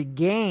you to the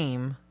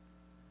game,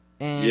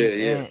 and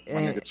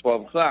at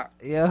 12 o'clock,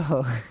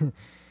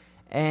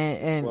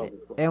 and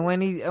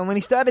when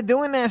he started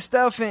doing that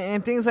stuff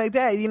and things like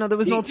that, there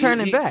was no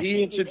turning back.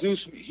 He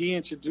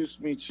introduced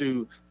me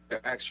to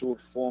the actual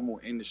formal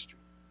industry,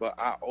 but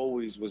I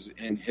always was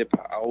in hip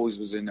hop. I always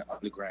was in the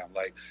underground.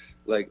 Like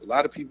a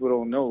lot of people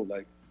don't know.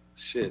 Like,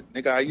 shit,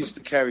 nigga, I used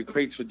to carry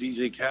crates for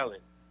DJ Khaled.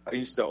 I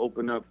used to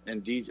open up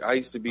and DJ. I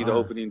used to be the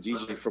opening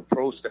DJ for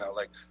Pro Style.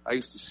 Like, I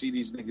used to see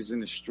these niggas in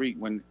the street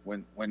when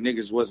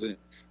niggas wasn't.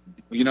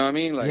 You know what I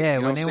mean? Like,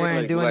 when they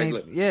weren't doing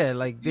it.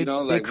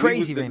 They're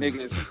crazy right now.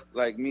 Niggas,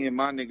 like, me and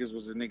my niggas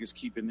was the niggas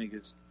keeping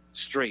niggas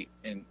straight.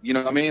 And you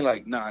know what I mean?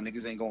 Like, nah,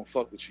 niggas ain't gonna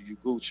fuck with you. You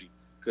Gucci.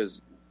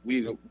 Because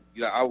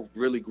I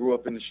really grew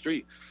up in the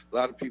street. A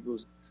lot of people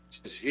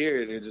just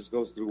hear it and it just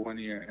goes through one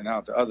ear and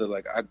out the other.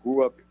 Like, I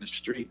grew up in the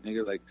street,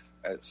 nigga. Like,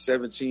 at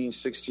 17,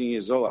 16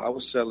 years old, I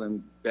was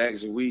selling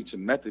bags of weed to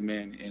Method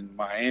Man in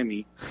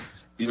Miami.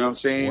 You know what I'm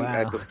saying? Wow.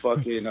 At the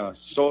fucking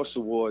Source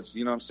Awards.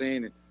 You know what I'm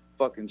saying? And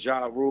fucking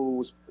Ja Rule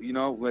was,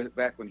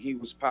 back when he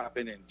was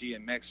popping and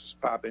DMX was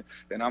popping.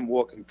 And I'm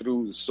walking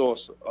through the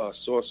Source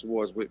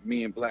Awards with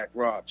me and Black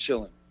Rob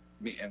chilling.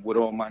 And with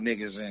all my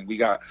niggas, and we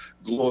got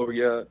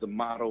Gloria, the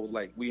model,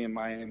 like, we in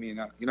Miami, and you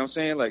know what I'm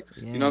saying? Like,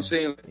 you know what I'm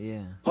saying?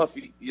 Yeah.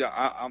 Puffy,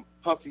 I'm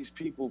Puffy's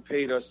people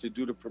paid us to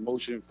do the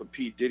promotion for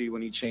P. Diddy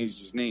when he changed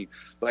his name.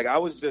 Like, I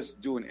was just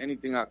doing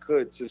anything I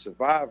could to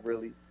survive,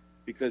 really,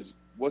 because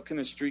what can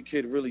a street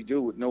kid really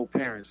do with no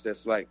parents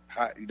that's like,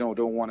 don't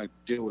want to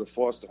deal with a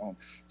foster home?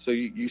 So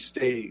you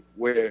stay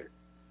where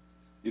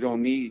you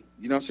don't need,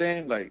 you know what I'm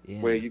saying? Like,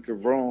 where you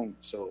can roam.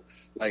 So,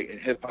 like, and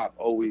hip hop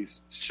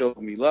always showed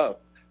me love.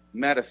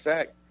 Matter of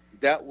fact,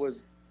 that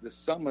was the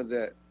summer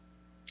that,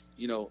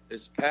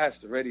 it's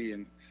past already,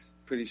 and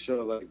pretty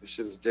sure like the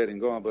shit is dead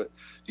and gone. But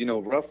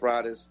Rough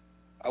Riders,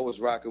 I was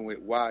rocking with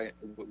Y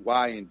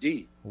and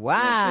D.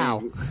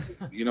 Wow.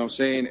 You know what I'm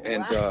saying?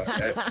 And my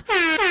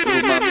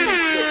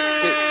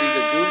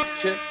man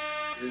Tip,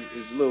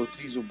 his little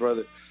Diesel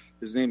brother,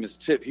 his name is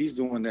Tip. He's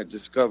the one that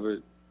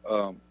discovered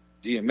DMX.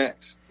 You know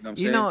what I'm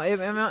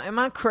saying? Am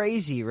I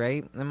crazy,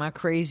 right? Am I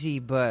crazy?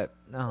 But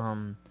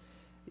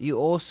you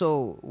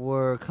also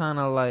were kind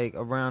of like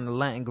around the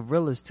Latin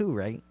Gorillas too,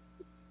 right?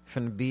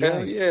 From the BX.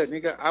 Hell yeah,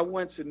 nigga. I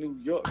went to New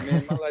York,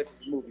 man. My life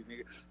is a movie,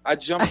 nigga. I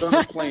jumped on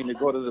a plane to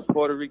go to the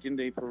Puerto Rican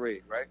Day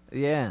Parade, right?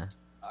 Yeah.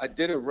 I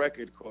did a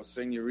record called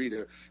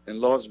Senorita in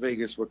Las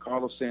Vegas with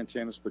Carlos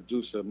Santana's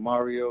producer,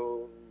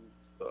 Mario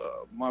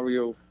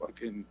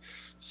fucking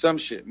some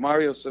shit.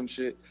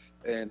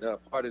 And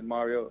pardon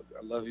Mario,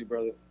 I love you,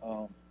 brother.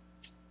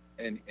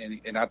 And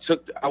I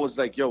was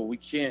like, yo, we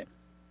can't,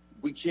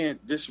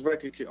 this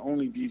record can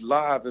only be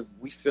live if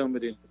we film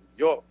it in New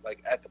York,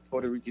 like at the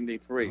Puerto Rican Day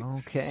Parade.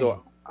 Okay.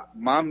 So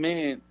my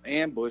man,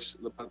 Ambush,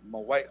 my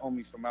white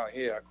homie from out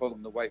here, I call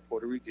him the white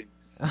Puerto Rican,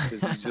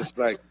 because he's just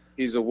like,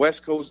 he's a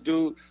West Coast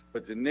dude,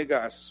 but the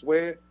nigga, I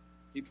swear,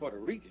 he Puerto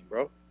Rican,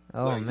 bro.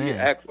 Oh, like, man. He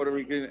act Puerto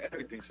Rican and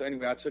everything. So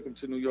anyway, I took him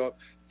to New York.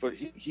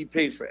 He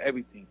paid for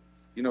everything.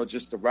 you know,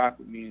 just to rock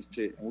with me and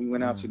shit. And we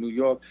went out to New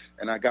York,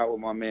 and I got with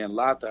my man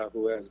Lata,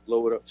 who has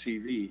Blow It Up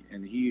TV,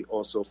 and he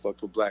also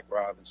fucked with Black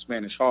Rob in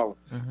Spanish Harlem.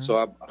 So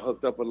I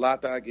hooked up with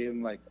Lata, I gave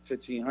him like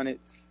 $1,500,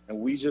 and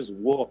we just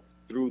walked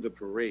through the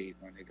parade,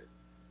 my nigga.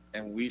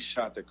 And we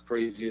shot the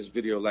craziest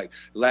video. Like,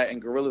 Latin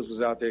Gorillas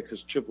was out there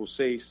because Triple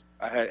Sace,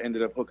 I had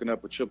ended up hooking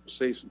up with Triple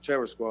Sace from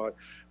Terror Squad.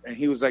 And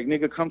he was like,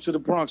 nigga, come to the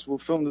Bronx. We'll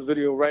film the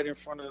video right in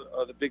front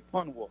of the Big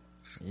Pun Wall.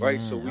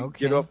 Right? So we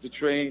get off the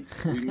train.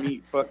 We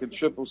meet fucking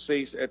Triple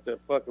Sace at the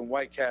fucking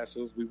White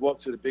Castles. We walk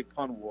to the Big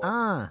Pun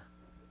Wall.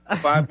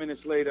 5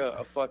 minutes later,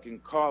 a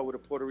fucking car with a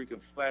Puerto Rican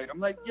flag. I'm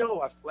like,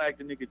 yo, I flagged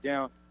the nigga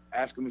down.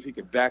 Asked him if he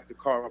could back the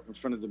car up in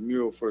front of the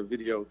mural for a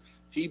video.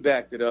 He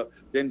backed it up.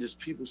 Then just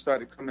people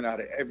started coming out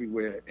of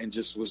everywhere and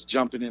just was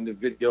jumping in the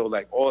video.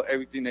 Like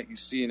everything that you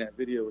see in that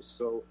video is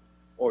so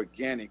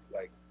organic.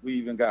 Like we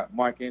even got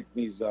Mark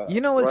Anthony's.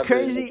 You know what's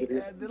crazy?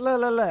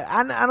 Look.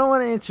 I don't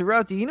want to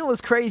interrupt you. You know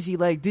what's crazy?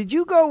 Like, did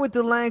you go with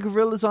the Land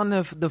Gorillas on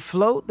the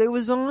float they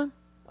was on?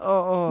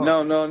 Oh.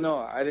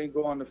 No. I didn't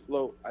go on the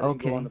float. I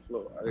didn't go on the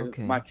float.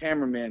 My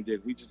cameraman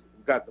did. We just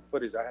got the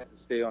footage. I had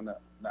to stay on the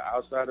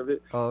outside of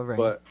it. Oh, right.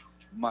 But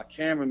my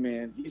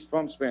cameraman, he's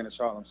from Spanish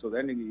Harlem, so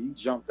that nigga, he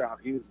jumped out.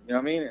 He was, you know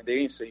what I mean? And they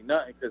ain't say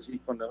nothing because he's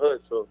from the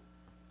hood, so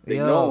they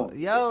know him.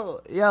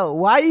 Yo,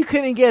 why you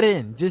couldn't get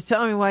in? Just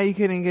tell me why you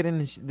couldn't get in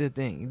the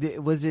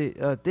thing. Was it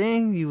a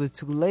thing? You was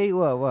too late?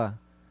 What?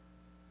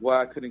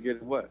 Why I couldn't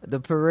get in what? The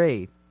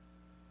parade.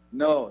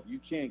 No, you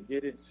can't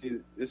get in. See,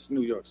 this is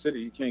New York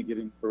City. You can't get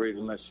in the parade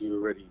unless you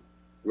already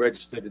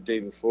registered the day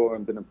before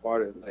and been a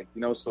part of it. Like, you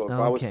know, so if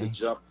I was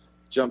to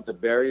jump the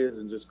barriers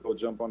and just go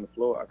jump on the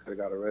floor, I could have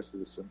got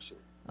arrested or some shit.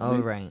 All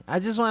right. I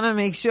just want to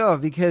make sure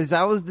because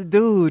I was the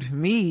dude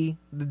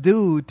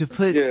to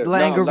put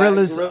Land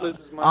Gorillas on.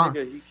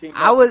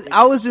 I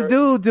was the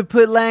dude to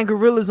put Land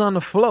Gorillas on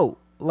the float.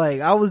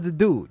 Like, I was the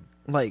dude.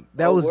 Like,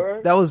 that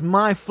was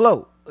my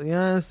float. You know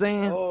what I'm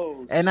saying?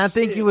 Oh, and I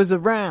think you was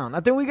around. I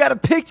think we got a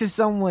picture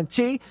someone,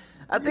 Chi.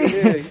 I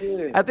think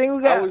we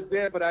got. I was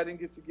there, but I didn't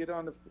get to get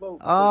on the float.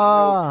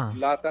 Because,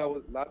 Lata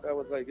was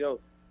like, yo,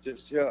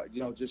 just chill.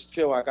 You know, just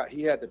chill.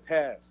 He had the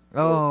pass.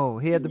 So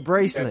he had the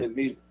bracelet.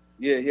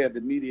 He had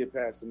the media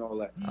pass and all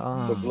that.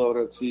 The Blow It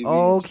Up TV.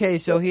 Oh, okay.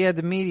 So he had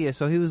the media,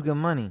 so he was good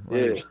money.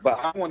 Like, yeah, but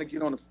I want to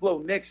get on the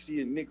float next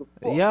year, nigga.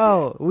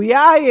 Yo, we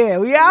out here.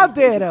 We out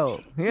there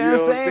though. You know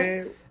what I'm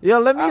saying? Yo,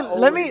 let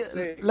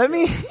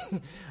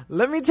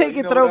me take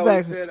a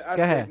throwback. Go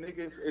ahead.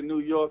 Niggas in New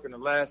York in the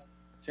last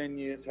 10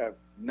 years have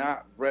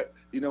not I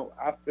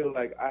feel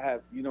like I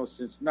have,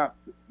 since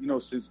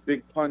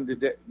Big Pun did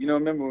that,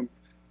 remember when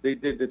they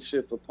did that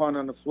shit for Pun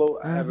on the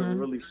float? I haven't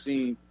really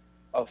seen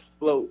a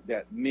float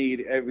that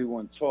made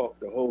everyone talk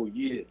the whole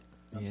year. You know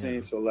what I'm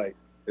saying? So like,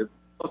 if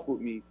fuck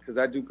with me, because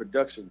I do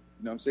production,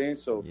 you know what I'm saying?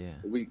 So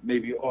we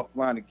maybe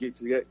offline to get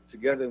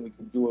together and we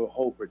can do a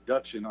whole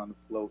production on the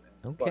float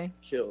and fucking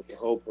kill the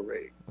whole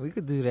parade. We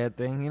could do that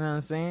thing, you know what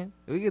I'm saying?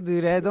 We could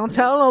do that. Don't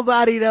tell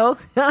nobody though.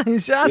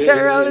 Shout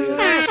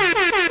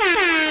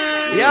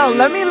Yo,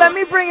 let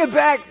me bring it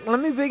back. Let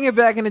me bring it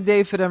back in the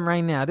day for them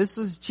right now. This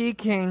was Chi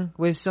King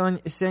with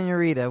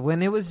Senorita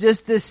when it was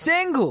just a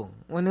single.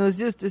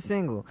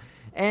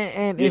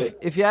 And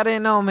if y'all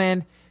didn't know,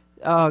 man,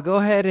 go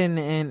ahead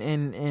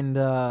and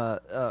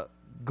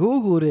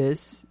Google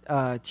this.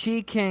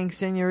 Chi King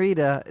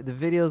Senorita. The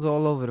video's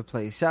all over the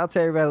place. Shout out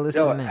to everybody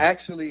listening.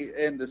 Actually,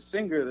 and the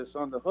singer that's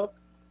on the hook,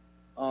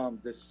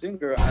 the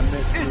singer I met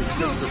through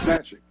Christopher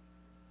Patrick.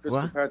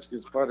 Christopher Patrick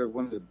is part of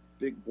one of the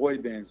big boy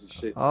bands and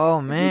shit.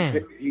 Oh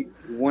man! He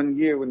 1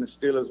 year when the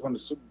Steelers won the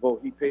Super Bowl,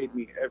 he paid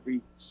me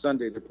every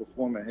Sunday to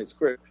perform at his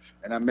crib,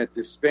 and I met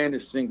this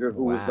Spanish singer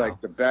who was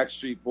like the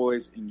Backstreet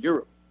Boys in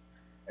Europe,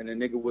 and the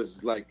nigga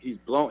was like, he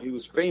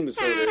was famous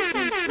over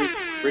there,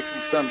 Ricky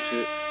some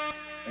shit,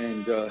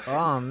 and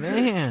oh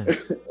man,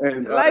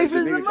 and life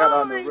is a movie. Got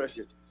on the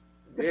record.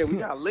 Yeah, we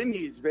got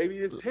lineage, baby.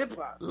 It's hip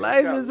hop.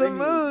 Life is a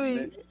movie.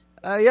 Man.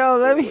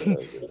 Yo,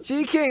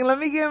 Chi King, let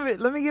me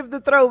give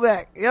the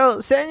throwback. Yo,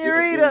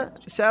 Senorita,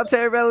 shout out to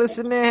everybody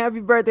listening. Happy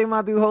birthday,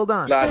 my dude. Hold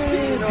on.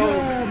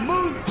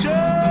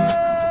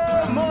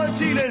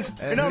 Martinez,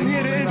 and I'm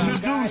here to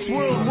introduce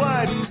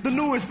worldwide the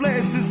newest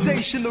Latin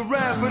sensation, the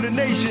rap of the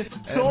nation.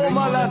 So all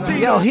my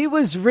Latinos. Yo, he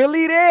was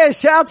really there.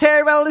 Shout out to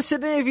everybody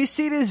listening. If you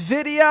see this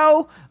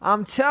video,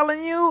 I'm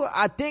telling you,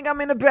 I think I'm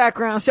in the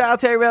background. Shout out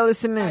to everybody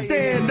listening.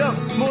 Stand up,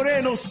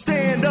 Moreno,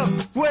 stand up,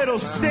 Güero,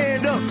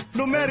 stand up.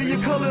 No matter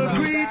your color or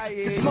creed,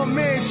 it's my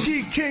man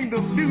Chi King,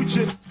 the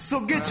future. So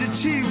get your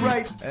chi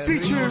right.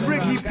 Featuring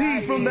Ricky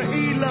P from the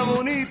Isla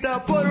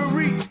Bonita, Puerto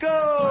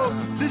Rico.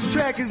 This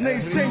track is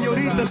named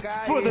Senorita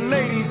for the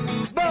ladies.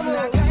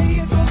 Vamos.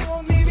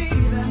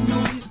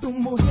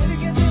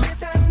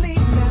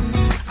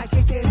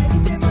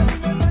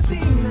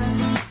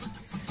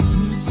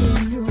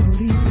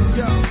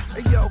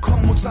 Yo,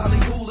 como Tally,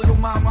 ooh, little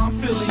mama, I'm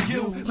feeling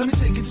you. Let me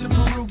take it to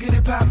Peru, get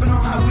it poppin'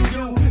 on how we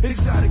do.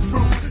 Exotic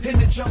fruit in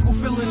the jungle,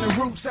 Still in the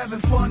roots, having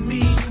fun,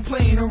 me and you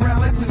playing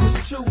around like we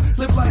was two.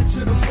 Live life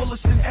to the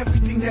fullest in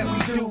everything that we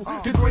do.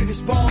 The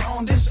greatest bond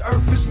on this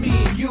earth is me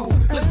and you.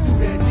 Let's do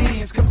that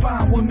dance,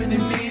 combine women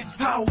and men.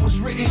 How it was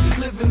written,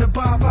 living the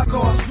Bible by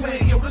God's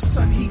plan. Yo, the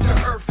sun heat the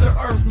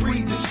earth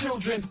breathe the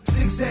children.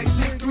 Zigzags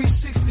in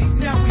 360,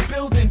 now we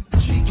building.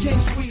 G King,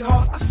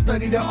 sweetheart, I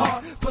study the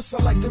art. Plus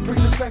I like to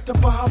bring the fact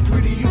about how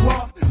pretty you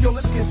are. Yo,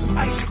 let's get some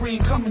ice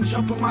cream, come and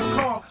jump in my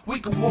car. We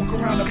can walk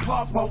around the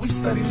park while we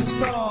study the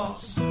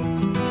stars.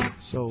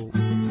 So,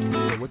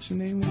 what's your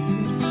name?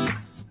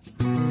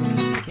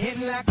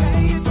 En la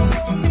calle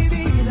como mi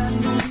vida,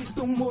 no he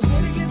visto un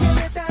mujer que se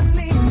ve tan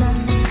linda.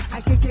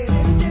 Hay que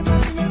quererte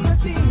más, me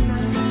fascina,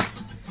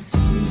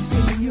 mi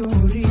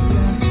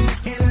señorita.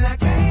 En la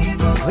calle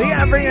como We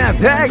gotta bring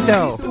that back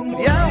though.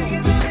 Yo.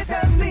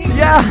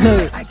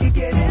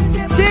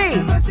 See.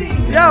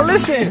 Yo,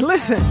 listen.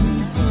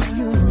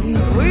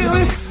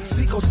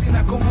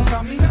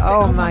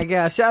 Oh my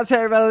gosh. Shout out to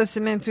everybody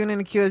listening. Tune in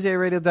to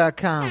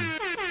QSJRadio.com.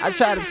 I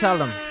try to tell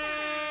them.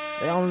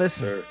 They don't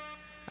listen.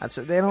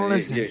 They don't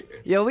listen. Yeah.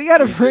 Yo, we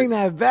gotta bring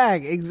that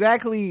back.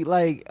 Exactly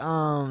like,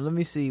 let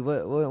me see.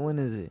 When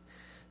is it?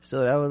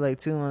 So that was like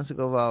 2 months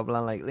ago, blah, blah,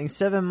 like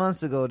 7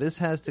 months ago. This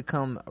has to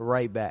come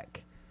right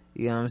back.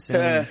 You know what I'm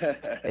saying?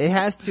 It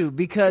has to,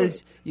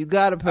 because you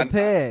gotta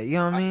prepare. You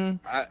know what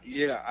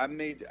I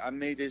mean? I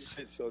made this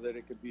shit so that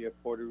it could be a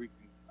Puerto Rican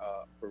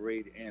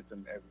parade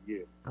anthem every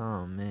year.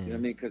 Oh man. You know what I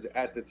mean? Because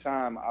at the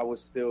time I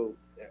was still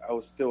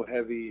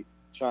heavy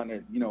trying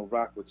to,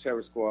 rock with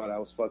Terror Squad. I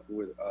was fucking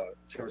with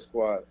Terror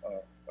Squad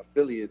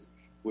affiliates,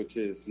 which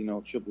is,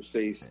 Triple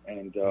Stace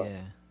and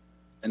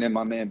then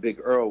my man Big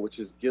Earl, which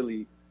is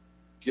Gilly.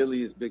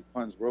 Gilly is Big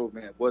Pun's road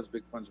man. Was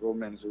Big Pun's road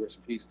manager, rest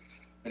in peace.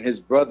 And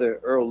his brother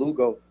Earl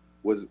Lugo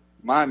was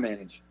my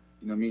manager.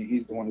 You know what I mean?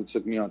 He's the one who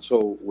took me on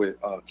tour with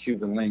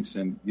Cuban Links,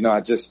 and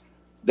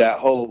that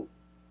whole,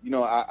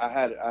 I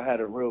had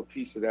a real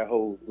piece of that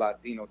whole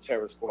Latino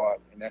Terror Squad,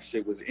 and that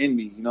shit was in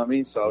me. You know what I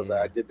mean? So I was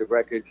like, I did the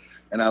record,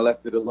 and I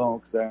left it alone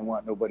because I didn't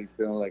want nobody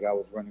feeling like I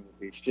was running with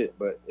this shit.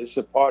 But it's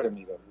a part of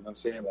me, though. You know what I'm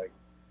saying? Like,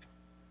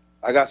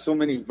 I got so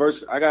many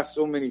verses, I got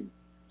so many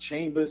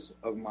chambers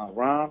of my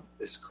rhyme.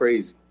 It's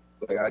crazy.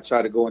 Like, I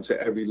try to go into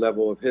every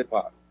level of hip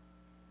hop.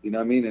 You know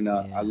what I mean? And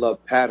I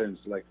love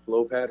patterns, like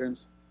flow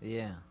patterns.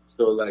 Yeah.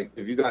 So, like,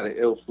 if you got an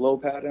ill flow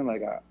pattern,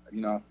 like, I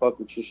fuck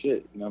with your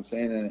shit. You know what I'm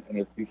saying? And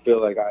if you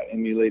feel like I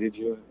emulated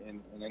you in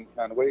any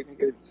kind of way,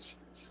 nigga, just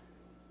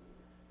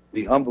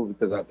be humble,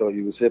 because I thought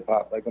you was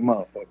hip-hop like a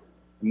motherfucker.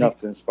 Enough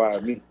to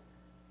inspire me.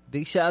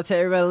 Big shout out to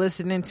everybody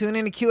listening. Tune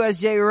in to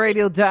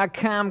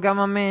QSJRadio.com. Got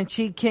my man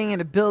Cheek King in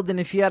the building.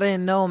 If y'all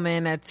didn't know,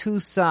 man, that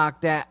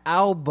Tusock, that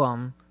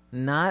album,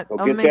 not a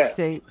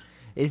mixtape,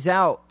 is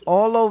out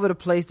all over the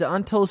place. The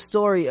Untold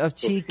Story of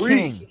Cheek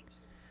King.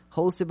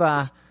 Hosted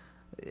by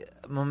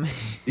my man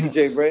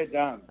DJ Red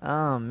Diamond.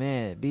 Oh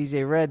man,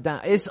 DJ Red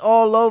Diamond. It's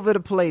all over the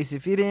place.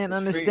 If you didn't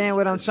understand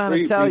what I'm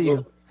trying to tell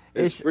you,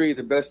 it's free.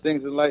 The best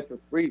things in life are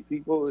free,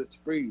 people. It's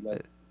free.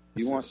 Like,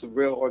 you want some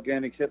real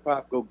organic hip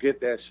hop, go get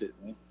that shit,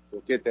 man.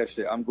 Go get that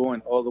shit. I'm going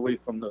all the way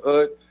from the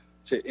hood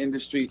to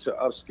industry to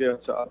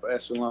upscale to upper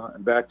echelon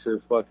and back to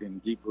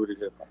fucking deep rooted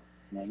hip hop.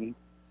 You know what I mean?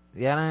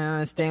 Yeah, I don't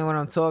understand what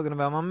I'm talking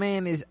about. My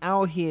man is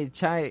out here,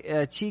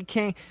 Cheek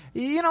King.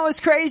 It's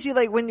crazy.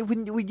 Like when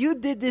you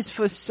did this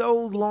for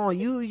so long,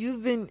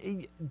 you've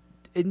been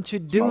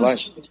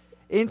introduced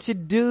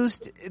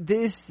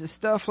this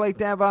stuff like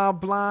that, blah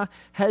blah.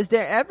 Has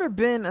there ever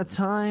been a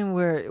time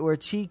where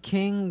Cheek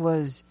King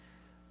was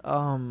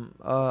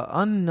unknown?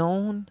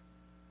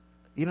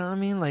 You know what I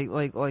mean?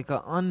 Like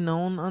an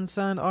unknown,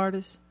 unsigned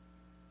artist?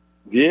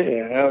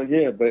 Yeah, hell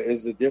yeah. But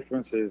the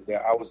difference is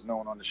that I was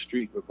known on the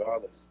street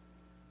regardless.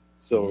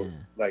 So,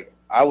 like,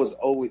 I was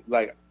always,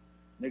 like,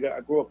 nigga,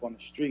 I grew up on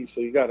the street,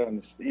 so you got to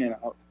understand,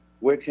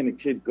 where can a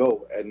kid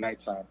go at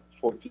nighttime,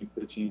 14,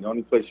 15? The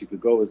only place you could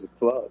go is a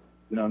club,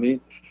 you know what I mean?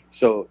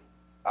 So,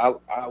 I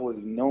was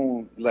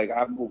known, like,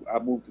 I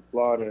moved to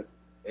Florida,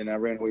 and I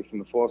ran away from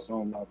the foster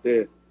home out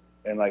there,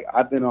 and, like,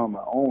 I've been on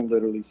my own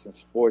literally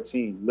since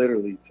 14,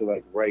 literally to,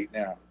 like, right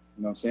now,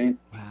 you know what I'm saying?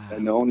 Wow.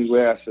 And the only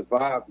way I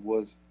survived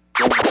was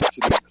going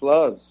to the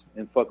clubs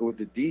and fucking with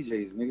the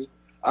DJs, nigga.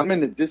 I'm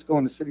in the Disco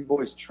and the City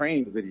Boys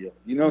Train video.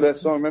 You know that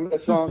song? Remember that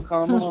song?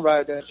 Come on,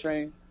 ride that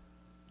train.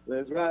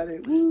 Let's ride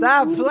it. Woo,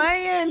 stop woo.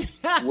 Playing.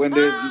 when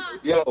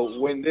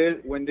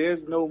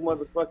there's no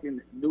motherfucking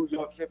New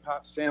York hip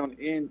hop sound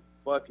in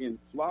fucking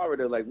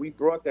Florida, like, we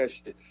brought that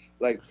shit.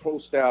 Like, Pro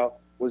Style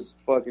was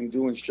fucking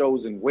doing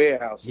shows in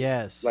warehouses.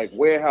 Yes. Like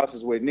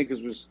warehouses where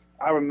niggas was.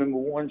 I remember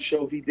one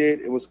show he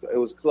did. It was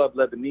Club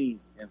Lebanese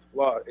in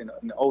Florida,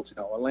 in Alton,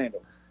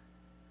 Orlando.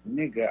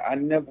 Nigga, I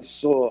never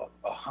saw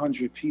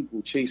 100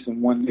 people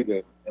chasing one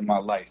nigga in my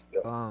life,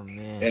 yo. Oh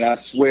man! And I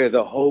swear,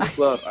 the whole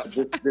club,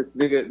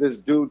 this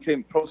dude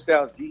came, Pro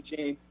Styles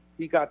DJing.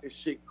 He got this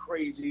shit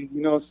crazy.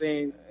 You know what I'm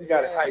saying? He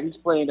got it. He's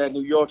playing that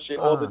New York shit.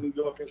 All the New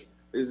Yorkers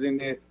is in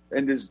there,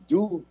 and this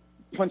dude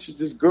punches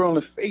this girl in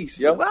the face,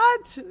 yo.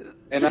 What?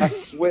 And I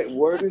swear,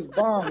 word is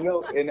bomb,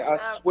 yo. And I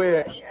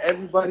swear,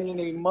 everybody and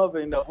their mother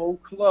in the whole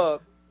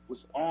club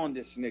was on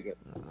this nigga.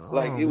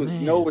 Like it was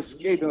no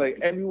escaping. Like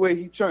everywhere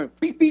he turned,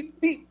 beep beep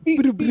beep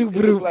beep. It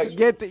looked like,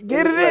 get it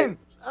in.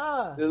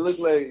 It looked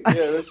like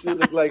that shit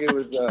looked like it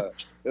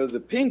was a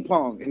ping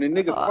pong, and the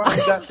nigga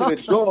finally got to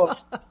the door.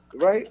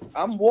 Right,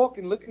 I'm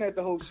walking, looking at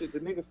the whole shit. The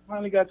nigga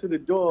finally got to the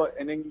door,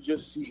 and then you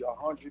just see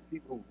 100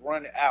 people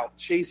run out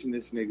chasing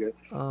this nigga.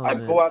 I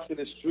go out to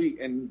the street,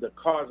 and the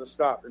cars are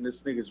stopped, and this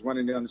nigga's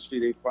running down the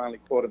street. They finally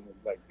caught him,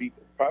 like beat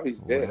him. Probably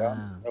he's dead. I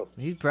don't know.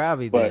 He's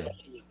probably dead.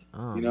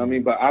 You know what I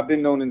mean? But I've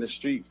been known in the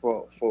street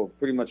for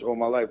pretty much all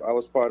my life. I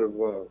was part of.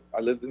 I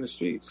lived in the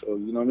street, so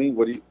you know what I mean.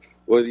 What do?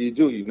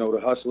 You know the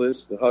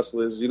hustlers.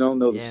 You don't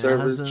know the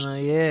servers.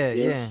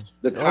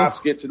 The cops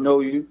get to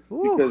know you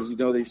because, you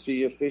know, they see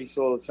your face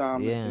all the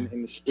time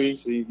in the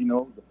streets. So, you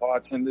know, the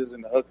bartenders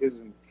and the hookers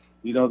and,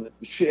 you know,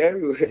 the shit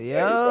everywhere.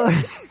 Yo,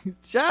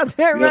 shout out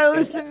to everybody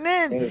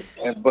listening.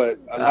 But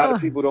a lot of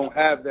people don't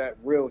have that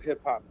real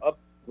hip-hop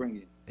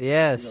upbringing.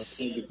 Yes.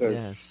 You know,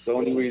 because the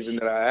only reason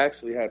that I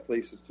actually had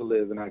places to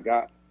live and I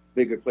got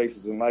bigger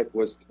places in life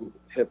was through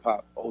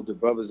hip-hop older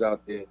brothers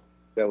out there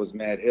that was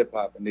mad hip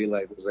hop, and they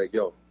was like,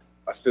 yo,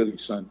 I feel you,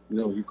 son. You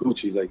know, you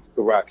Gucci, like you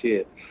can rock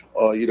here,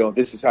 or you know,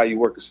 this is how you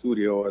work a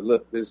studio, or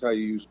look, this is how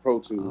you use Pro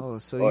Tools. Oh,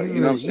 so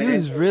you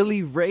was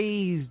really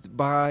raised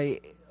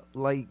by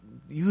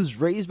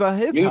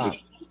hip hop.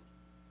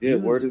 Yeah,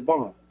 word is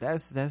bond.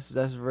 That's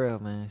real,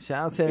 man.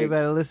 Shout out to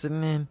everybody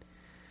listening.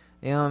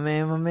 You know,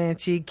 man, my man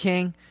Chi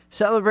King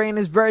celebrating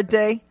his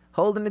birthday.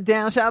 Holding it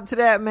down. Shout out to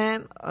that,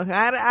 man.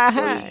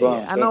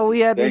 I know we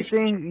had this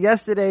thing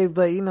yesterday,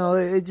 but you know,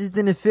 it just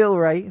didn't feel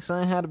right.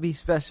 Something had to be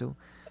special.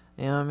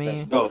 You know what I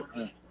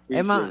mean?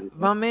 And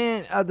my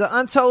man, the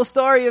Untold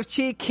Story of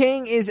Chi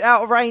King is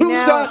out right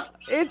now.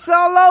 It's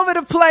all over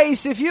the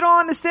place. If you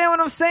don't understand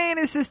what I'm saying,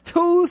 this is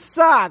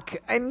Tusac.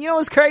 And you know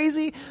what's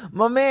crazy?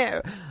 My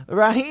man,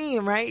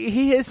 Raheem, right?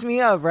 He hits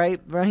me up,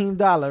 right? Raheem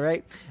Dollar,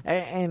 right?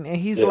 And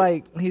he's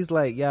like,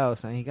 yo,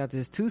 son, he got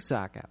this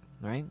Tusac out.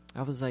 Right?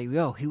 I was like,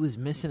 yo, he was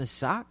missing a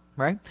sock,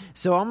 right?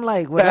 So I'm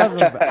like,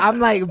 whatever. I'm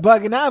like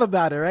bugging out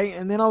about it, right?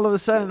 And then all of a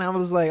sudden I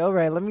was like, all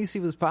right, let me see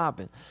what's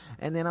popping.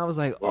 And then I was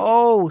like,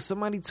 oh,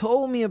 somebody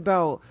told me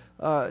about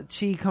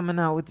Chi coming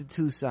out with the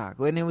Tusac,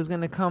 and it was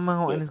gonna come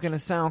out and it's gonna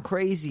sound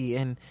crazy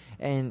and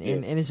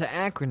it's an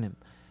acronym.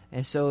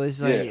 And so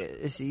it's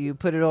like you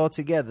put it all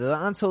together.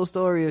 The Untold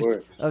Story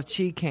of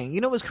Chi King.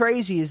 You know what's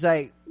crazy is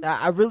like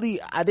I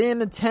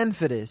didn't attend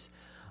for this,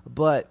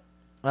 but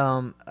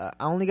I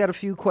only got a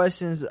few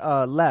questions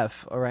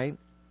left. All right.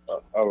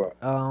 All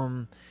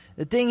right.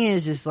 The thing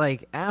is, it's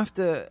like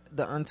after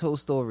the Untold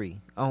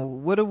Story,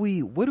 what are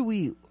we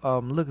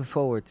looking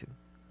forward to?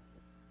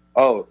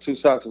 Oh,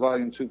 Tusac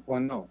Volume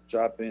 2.0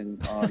 dropping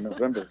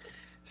November.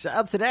 Shout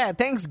out to that.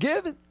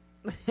 Thanksgiving.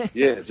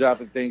 Yeah,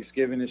 dropping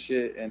Thanksgiving and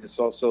shit, and it's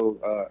also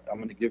I'm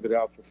gonna give it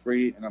out for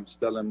free, and I'm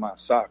selling my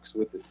socks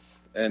with it,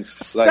 and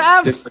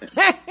like different.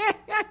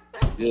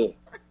 Yeah.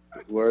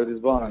 Word is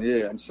bond.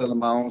 Yeah, I'm selling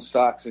my own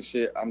socks and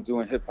shit. I'm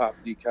doing hip hop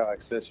decal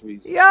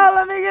accessories. Yo,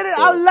 let me get it.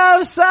 I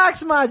love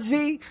socks, my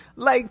G.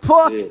 Like,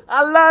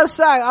 I love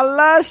socks. I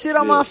love shit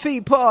on my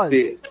feet. Pause.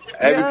 Yeah.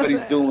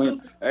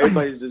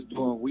 Everybody's just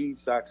doing weed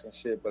socks and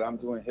shit, but I'm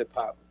doing hip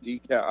hop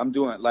decal. I'm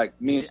doing like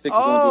me and Stick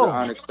gonna do the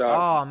Onyx socks.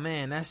 Oh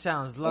man, that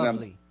sounds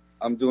lovely.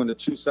 I'm doing the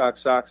Tusac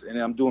socks, and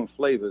I'm doing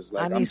flavors.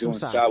 Like I'm doing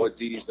sour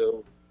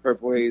diesel,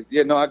 purple haze.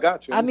 Yeah, no, I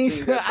got you. I need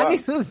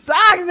some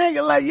socks,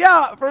 nigga. Like,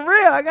 yo, for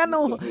real. I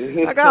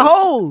got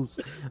holes.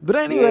 But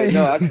anyway.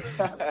 Yeah,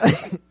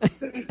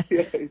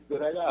 he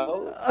said I got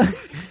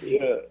holes.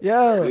 Yeah.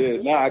 Yo.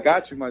 Yeah, no, I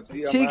got you, my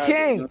G. Chi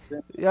King.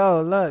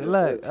 Yo,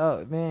 look.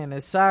 Oh man, the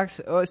socks.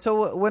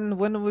 So when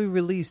do we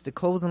release the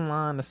clothing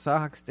line, the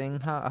socks thing?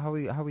 How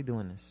we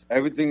doing this?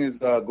 Everything is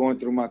going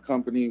through my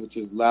company, which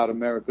is Loud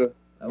America.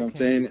 You know what I'm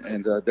saying?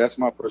 And that's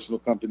my personal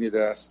company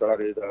that I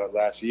started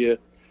last year.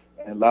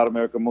 And Loud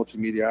America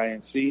Multimedia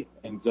Inc.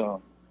 And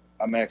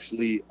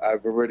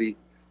I've already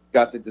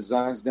got the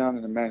designs down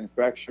and the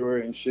manufacturer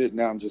and shit.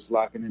 Now I'm just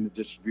locking in the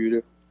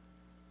distributor.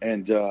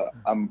 And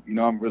I'm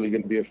really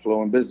going to be a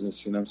flowing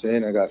business. You know what I'm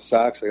saying? I got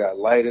socks, I got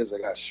lighters, I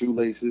got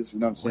shoelaces.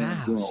 You know what I'm saying? Wow,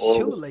 I'm doing all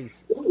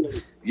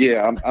shoelaces.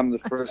 Yeah, I'm the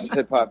first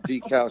hip hop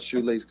decal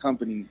shoelace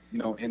company,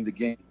 in the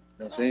game.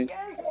 You know what I'm saying?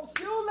 Get some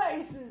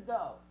shoelaces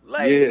though.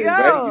 Like,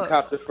 right? You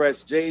cop the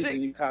fresh J's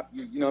and you cop,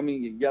 you know what I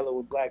mean, your yellow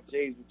and black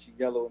J's with your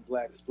yellow and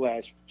black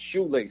splash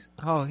shoelace.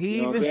 Oh,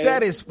 he even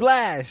said it,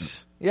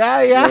 splash. Yeah,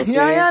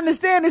 I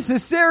understand. It's a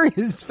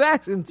serious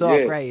fashion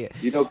talk right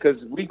here.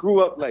 Because we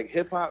grew up like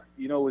hip hop,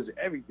 is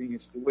everything.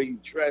 It's the way you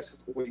dress,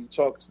 it's the way you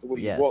talk, it's the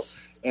way you walk.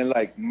 And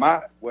like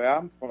where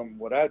I'm from,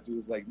 what I do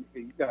is like,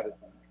 you gotta,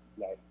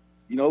 like,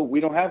 we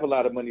don't have a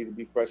lot of money to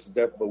be fresh to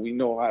death, but we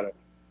know how to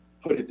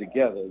put it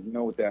together,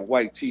 with that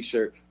white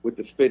t-shirt with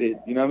the fitted,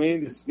 you know what I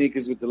mean? The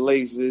sneakers with the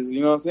laces, you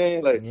know what I'm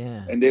saying? Like,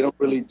 and they don't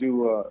really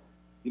do,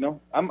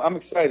 I'm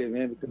excited,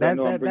 man, because I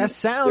know that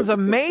sounds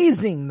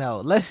amazing,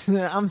 though.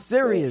 I'm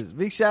serious.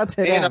 Big shout out to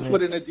that. And I'm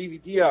putting a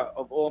DVD out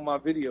of all my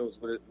videos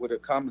with a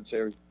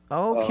commentary.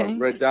 Okay.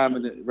 Red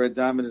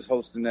Diamond is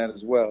hosting that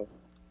as well.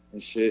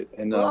 and shit.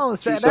 And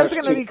that's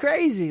gonna be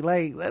crazy.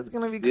 Like that's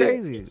gonna be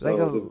crazy. So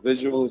the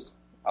visuals,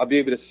 I'll be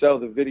able to sell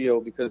the video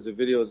because the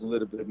video is a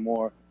little bit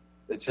more.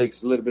 It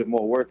takes a little bit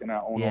more work, and I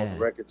own all the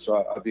records, so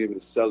I'll be able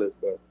to sell it.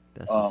 But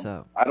that's what's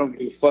up. I don't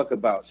give a fuck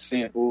about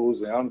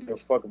samples, and I don't give a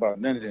fuck about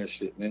none of that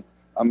shit, man.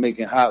 I'm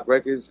making hot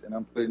records, and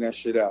I'm putting that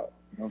shit out.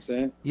 You know what I'm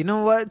saying? You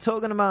know what?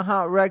 Talking about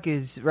hot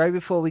records, right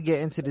before we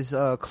get into this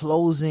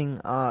closing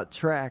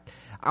track,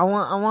 I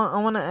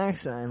want to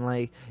ask something.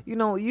 Like, you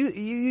know,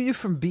 you're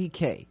from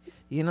BK.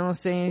 You know what I'm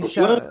saying?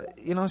 Shout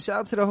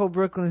out to the whole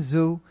Brooklyn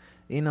Zoo.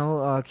 You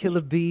know,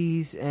 Killer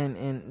Bees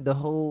and the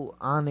whole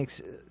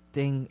Onyx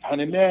thing.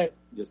 Honey Mac,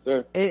 yes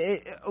sir.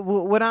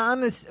 What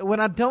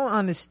I don't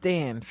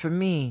understand, for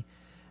me,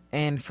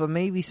 and for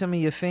maybe some of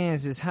your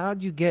fans, is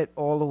how'd you get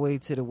all the way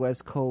to the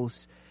West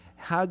Coast?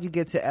 How'd you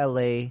get to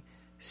LA?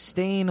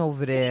 Staying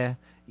over there,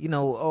 you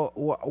know,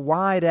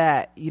 why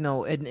that, you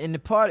know, and the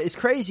part is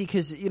crazy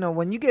because, you know,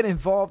 when you get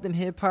involved in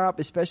hip hop,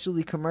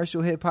 especially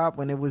commercial hip hop,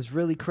 when it was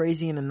really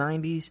crazy in the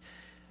 90s,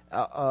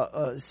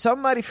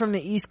 somebody from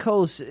the East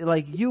Coast,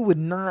 like, you would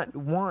not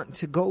want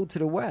to go to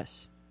the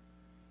West.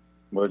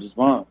 Well, just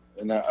mom.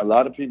 And a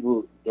lot of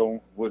people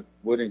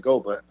wouldn't go,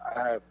 but I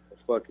have a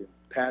fucking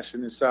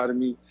passion inside of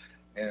me,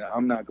 and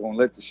I'm not going to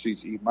let the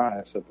streets eat my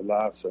ass up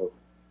alive. So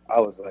I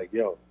was like,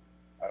 yo,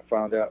 I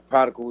found out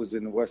Prodigal was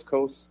in the West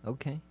Coast.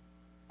 Okay.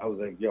 I was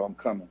like, yo, I'm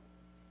coming.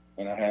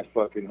 And I had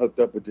fucking hooked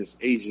up with this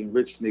Asian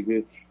rich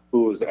nigga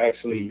who was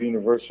actually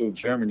Universal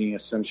Germany or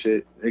some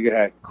shit. Nigga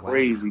had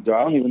crazy, dog.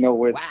 I don't even know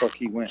where the fuck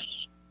he went.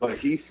 But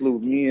he flew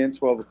me in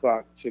 12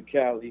 o'clock to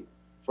Cali,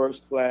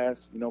 first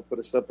class, you know, put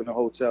us up in a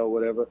hotel,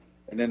 whatever.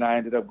 And then I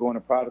ended up going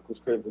to Prodigal's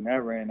crib and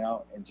that ran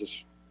out and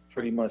just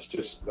pretty much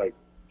just like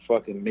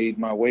fucking made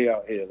my way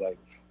out here, like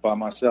by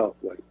myself.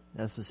 Like,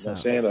 that's what's up. I'm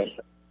saying? Like,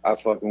 I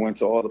fucking went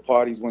to all the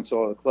parties, went to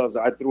all the clubs.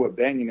 I threw a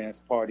banging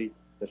ass party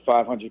that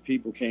 500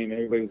 people came.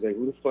 Everybody was like,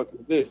 who the fuck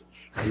is this?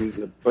 It was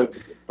a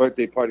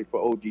birthday party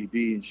for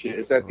ODB and shit.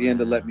 It's at the end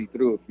of Let Me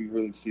Through. If you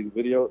really see the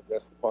video,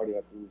 that's the party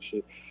I threw and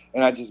shit.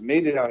 And I just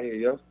made it out here,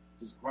 yo.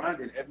 Just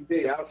grinding every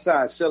day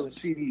outside, selling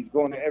CDs,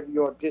 going to every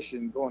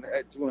audition, doing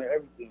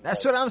everything.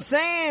 That's what I'm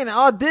saying.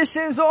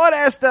 Auditions, all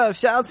that stuff.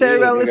 Shout out to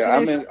everybody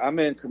listening. I'm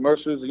in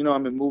commercials. You know,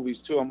 I'm in movies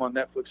too. I'm on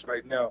Netflix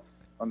right now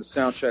on the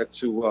soundtrack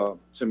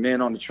to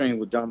Man on the Train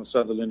with Donald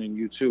Sutherland and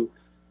U2.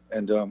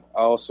 And I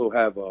also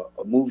have a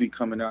movie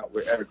coming out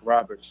with Eric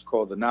Roberts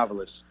called The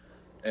Novelist,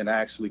 and I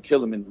actually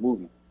kill him in the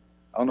movie.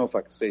 I don't know if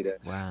I can say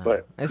that,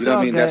 but it's you know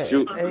what I mean.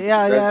 Good.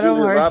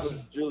 That's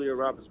Julia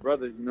Roberts'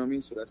 brother. You know what I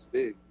mean? So that's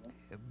big.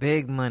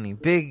 Big money,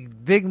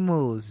 big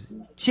moves.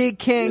 Chick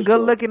King,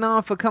 good looking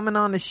on for coming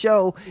on the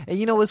show. And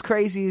you know what's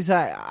crazy is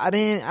I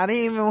didn't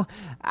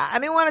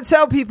want to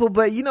tell people,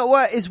 but you know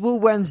what? It's Woo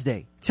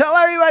Wednesday. Tell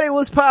everybody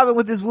what's popping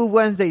with this Woo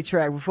Wednesday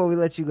track before we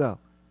let you go.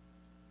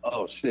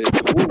 Oh shit,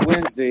 Woo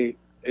Wednesday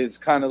is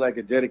kind of like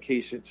a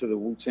dedication to the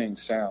Wu-Tang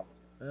sound,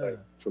 like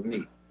for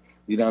me.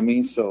 You know what I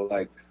mean? So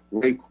like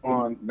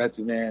Raekwon,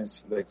 Method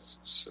Man's like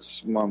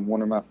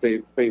one of my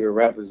favorite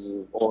rappers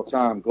of all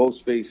time,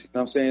 Ghostface. You know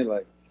what I'm saying?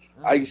 Like.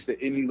 I used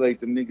to emulate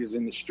the niggas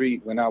in the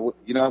street when I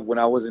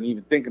wasn't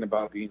even thinking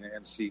about being an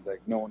MC, like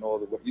knowing all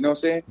the, you know what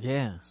I'm saying?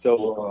 Yeah.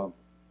 So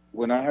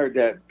when I heard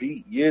that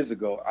beat years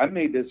ago, I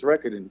made this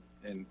record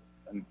in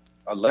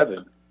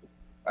 11.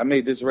 I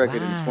made this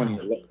record in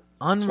 2011.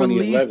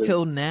 Unreleased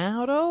till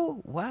now, though?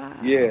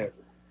 Wow.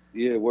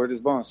 Yeah, word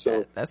is bond.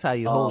 So that's how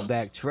you hold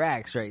back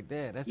tracks right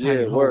there. That's how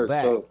you hold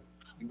back. So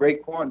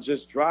Raekwon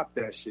just dropped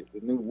that shit, the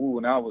new Woo,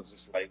 and I was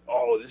just like,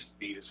 oh, this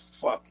beat is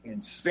fucking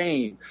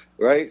insane,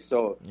 right?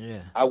 So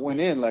I went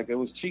in like it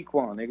was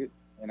Chiquan, nigga,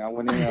 and I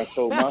went in and I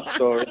told my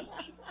story.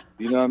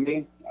 You know what I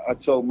mean? I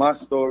told my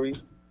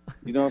story,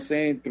 you know what I'm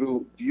saying,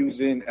 through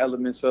using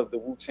elements of the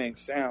Wu-Tang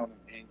sound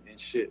and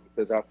shit,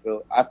 because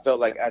I felt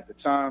like at the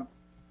time,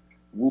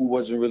 Wu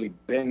wasn't really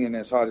banging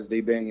as hard as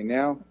they banging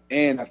now,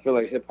 and I feel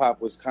like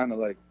hip-hop was kind of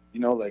like, you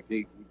know, like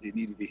they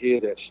needed to hear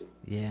that shit.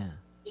 Yeah.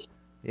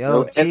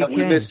 Yo, and we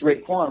missed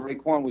Raekwon.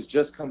 Raekwon was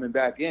just coming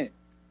back in,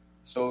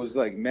 so it was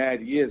like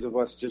mad years of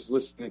us just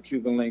listening to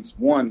Cuban Links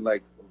 1,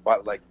 like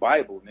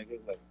Bible, nigga.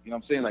 Like, you know what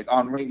I'm saying? Like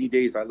on rainy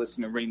days, I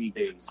listen to Rainy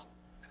Days.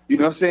 You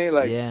know what I'm saying?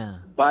 Like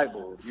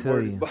Bible.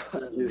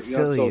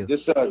 So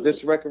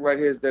this record right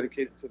here is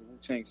dedicated to the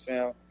Wu-Tang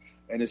sound,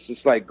 and it's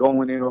just like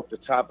going in off the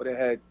top of the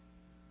head,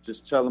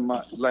 just telling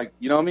my, like,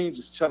 you know what I mean?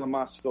 Just telling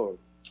my story.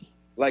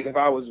 Like if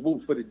I was Wu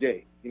for the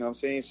day, you know what I'm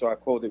saying? So I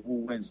called it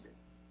Wu Wednesday.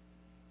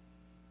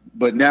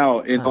 But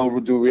now, in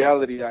overdue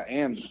reality, I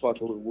am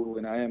fucking with Wu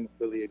and I am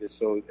affiliated,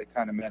 so it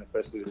kind of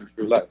manifested in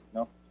true life, you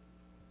know?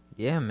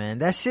 Yeah, man,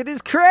 that shit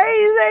is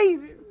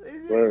crazy.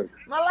 Word.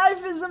 My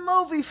life is a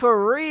movie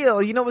for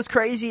real. You know what's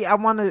crazy? I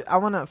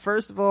wanna.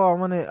 First of all,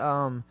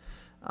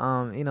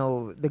 you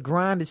know, the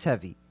grind is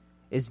heavy.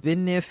 It's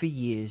been there for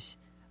years.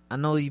 I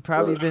know you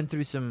probably been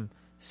through some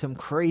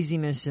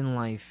craziness in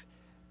life,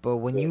 but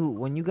when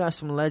you got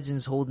some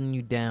legends holding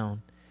you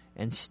down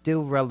and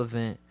still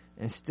relevant.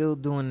 And still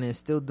doing this,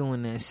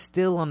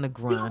 still on the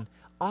grind,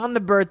 on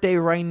the birthday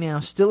right now,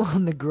 still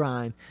on the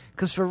grind.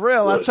 Cause for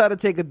real, I try to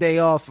take a day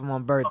off for my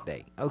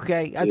birthday.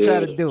 Okay, I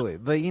try to do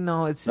it, but you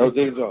know, it's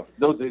days off.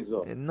 No days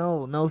off.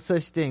 No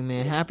such thing,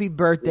 man. Happy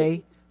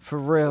birthday, for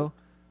real.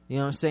 You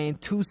know what I'm saying?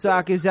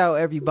 Tusac is out,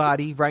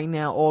 everybody, right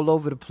now, all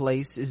over the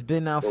place. It's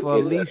been out for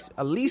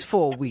at least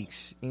 4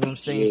 weeks. You know what I'm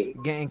saying? It's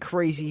getting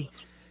crazy,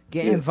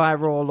 getting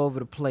viral all over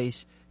the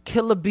place.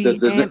 Killer B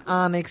and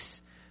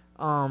Onyx,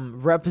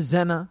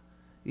 representer.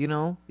 You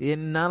know,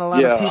 not a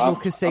lot of people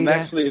can say that.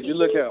 Actually, if you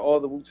look at all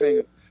the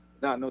Wu-Tang,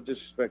 no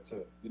disrespect to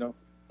it, you know,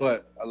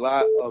 but there's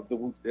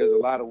a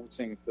lot of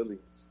Wu-Tang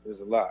affiliates. There's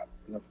a lot,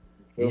 you know.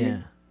 You feel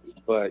me?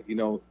 But you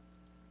know,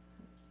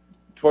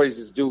 praise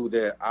is due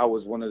that I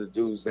was one of the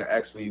dudes that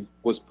actually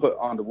was put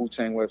on the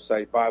Wu-Tang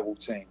website by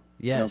Wu-Tang.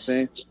 Yes. You know what I'm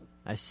saying?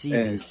 I see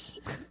this.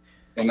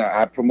 And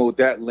I promote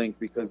that link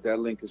because that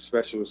link is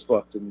special as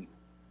fuck to me. You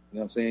know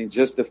what I'm saying?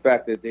 Just the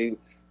fact that they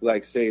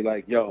say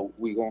yo,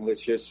 we gonna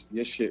let your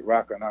shit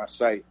rock on our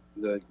site.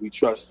 Like, we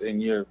trust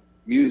in your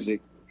music.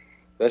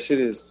 That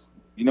shit is,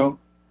 you know,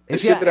 the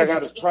shit that I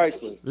got is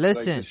priceless.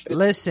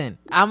 Listen,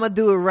 I'm gonna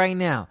do it right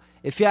now.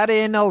 If y'all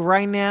didn't know,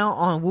 right now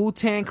on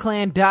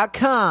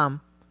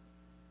WuTangClan.com,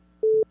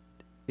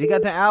 you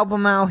got the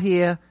album out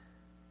here.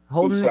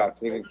 Holding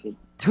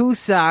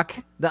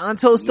Tusac, the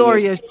untold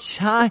story of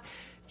Chi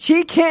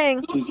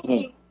King.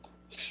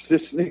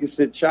 This nigga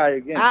said Chai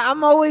again.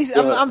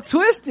 I'm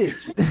twisted.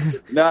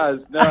 Nah,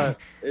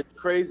 it's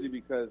crazy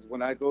because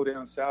when I go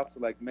down south to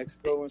like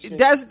Mexico and shit.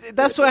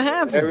 That's what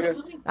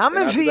happened. I'm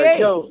in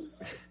VA.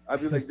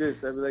 I'd be like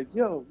this. I'd be like,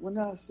 yo, when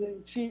I say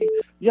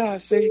I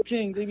say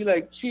King. They be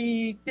like,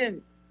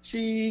 chicken.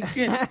 I'd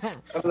be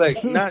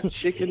like, not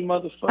chicken,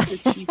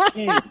 motherfucker,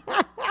 chicken.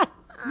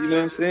 You know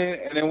what I'm saying?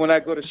 And then when I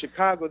go to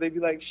Chicago, they be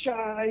like,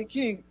 Shy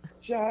King.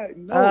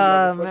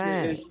 No,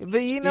 man.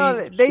 But you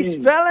know, they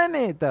spelling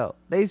it though.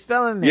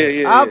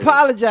 Yeah, I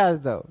apologize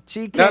though. No.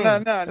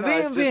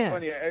 It's just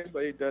funny.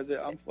 Everybody does it.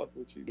 I'm fucking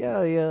with you.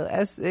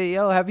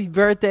 Yo, happy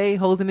birthday.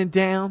 Holding it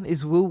down.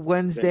 It's Wu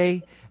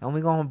Wednesday. And we're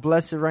going to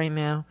bless it right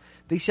now.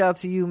 Big shout out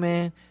to you,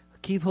 man.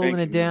 Keep holding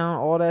it down.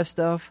 All that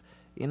stuff.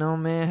 You know,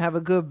 man. Have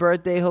a good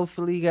birthday.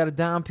 Hopefully you got a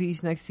dime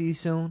piece next to you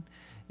soon.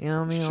 You know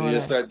what I mean?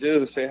 Yes, I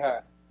do. Say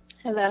hi.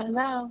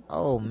 Hello.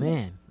 Oh,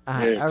 man. All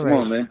come right.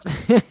 on, man.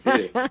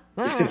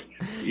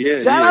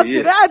 Shout out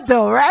to that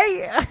though,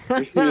 right?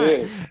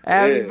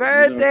 Happy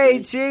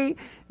birthday, Chi.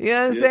 You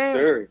know what I'm saying?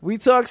 Sir. We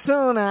talk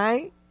soon, all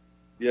right?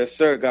 Yes,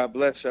 sir. God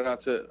bless. Shout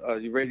out to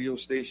your radio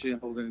station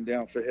holding it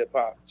down for hip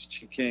hop. It's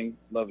Chi King.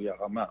 Love y'all.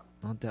 I'm out.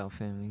 No doubt,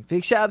 family.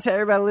 Big shout out to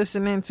everybody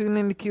listening. Tune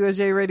in to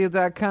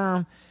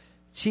QSJRadio.com.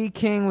 Chi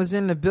King was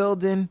in the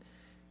building.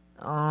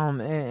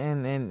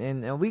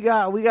 And we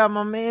got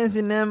my mans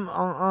in them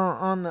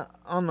on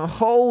the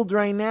hold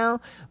right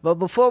now. But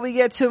before we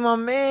get to my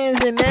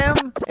mans and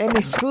them, an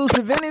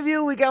exclusive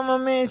interview, we got my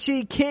man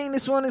Chi King.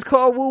 This one is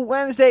called Wu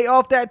Wednesday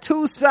off that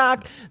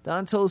Tusac, the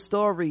untold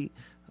story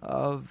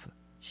of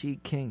Chi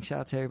King. Shout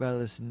out to everybody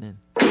listening.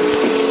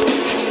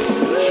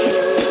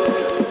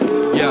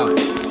 Yo,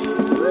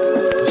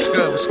 what's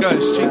good?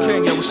 It's Chi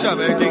King. Yo, what's up?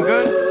 Everything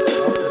good?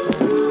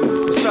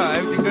 What's up?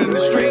 Everything good in the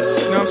streets?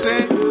 You know what I'm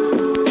saying?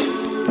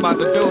 About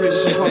to do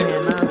this shit,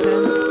 man. Let's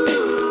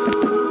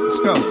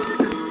go.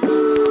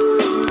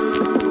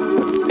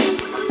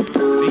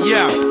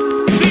 Yo.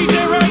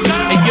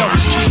 Hey, yo,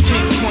 it's Chi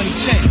King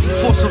 2010.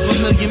 Force of a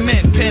million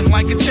men, pen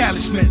like a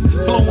talisman.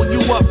 Blowing you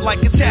up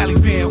like a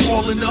Taliban.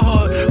 All in the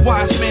hood,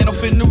 wise man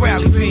off in the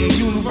rally van.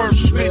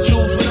 Universal spit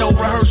jewels with no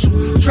rehearsal.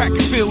 Track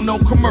and field, no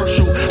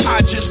commercial.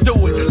 I just do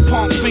it.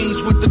 Pump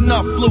beans with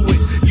enough fluid.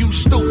 You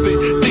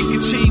stupid,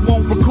 thinking Chi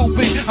won't recoup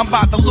it. I'm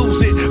about to lose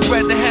it.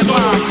 Read the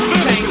headline,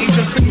 Wu-Tang ain't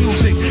just the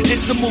music.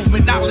 It's a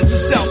movement, knowledge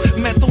itself.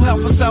 Mental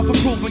health for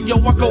self-improvement. Yo,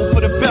 I go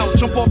for the belt.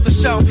 Jump off the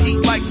shelf, heat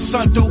like the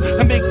sun do.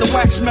 And make the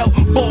wax melt.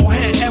 Ball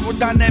head,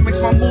 aerodynamics,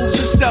 my moves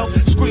are stealth.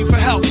 Scream for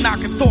help,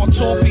 knocking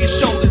thoughts off your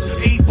shoulders.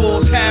 8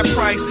 balls, half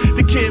price.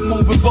 The kid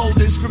moving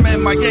boulders from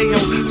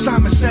MIAO.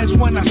 Simon says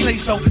when I say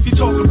so. You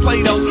talking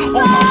Play-Doh.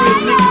 All my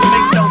real niggas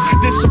make no.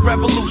 This a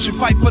revolution.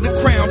 Fight for the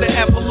crown, the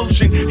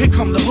evolution. Here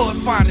come the hood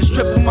finest.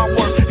 Triple my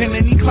work. And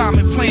then he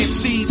climbing, plant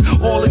seeds.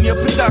 All in your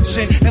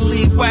production. And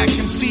leave whack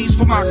MCs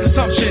for my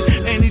consumption.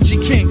 Energy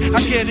King,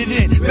 I get it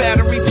in.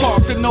 Battery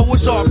Park, the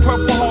Noah's Ark.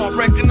 Purple Heart,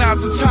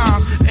 recognize the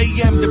time.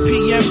 AM to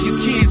PM, you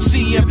can't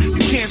see him.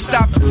 You can't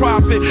stop the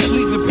profit.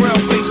 Leave the brown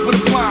face for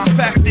the blind.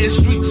 Fact is,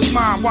 streets is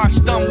mine. Watch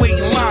them wait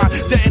in line.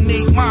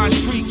 Detonate mine.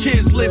 Street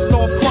kids lift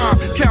off crime.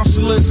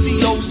 Counselors,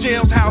 COs,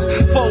 jailhouse.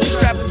 Foes,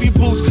 strap to your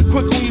boots.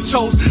 Quick on your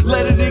toes.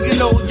 Let a nigga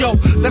know, yo.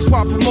 That's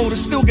why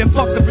promoters still get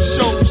fucked up in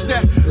shows.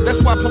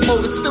 That's why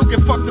promoters still get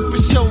fucked up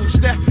in shows.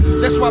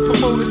 That's why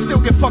promoters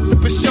still get fucked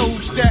up in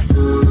shows. That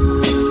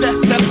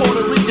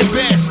Puerto Rican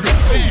bastard.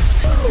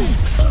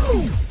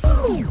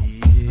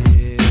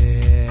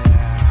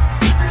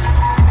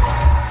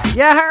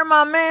 Yeah, I heard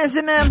my mans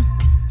in them.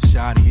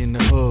 Shotty in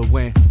the hood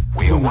when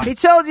he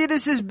told you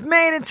this is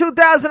made in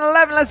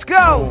 2011. Let's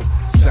go.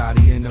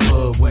 Shotty in the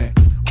hood when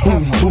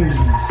boom boom.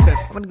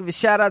 I'm gonna give a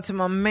shout out to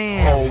my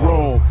man.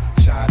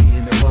 Shotty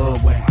in the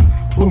hood when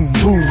Boom,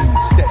 boom,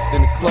 stepped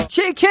in the club.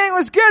 Chi King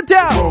was good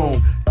though.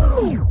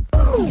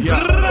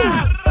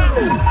 Yeah.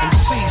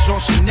 MCs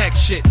on some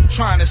next shit,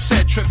 trying to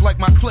set trip like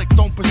my clique.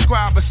 Don't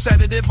prescribe a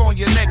sedative on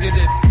your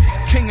negative.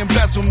 King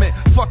embezzlement,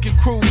 fucking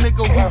crew,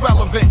 nigga, we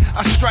relevant.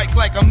 I strike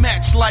like a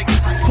match, like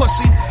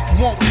pussy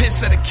won't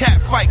hiss at a cat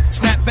fight.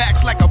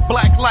 Snapbacks like a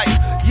black light.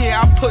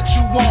 Yeah, I put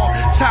you on.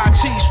 Tai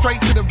Chi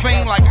straight to the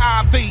vein like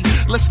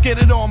IV. Let's get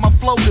it on. My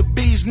flow to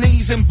bees,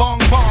 knees, and bong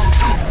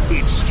bongs.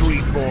 It's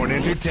Streetborn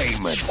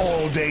Entertainment.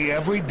 All day,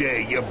 every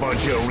day, you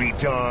bunch of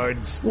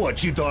retards.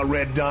 What, you thought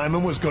Red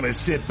Diamond was gonna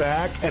sit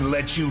back and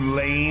let you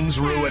lames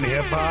ruin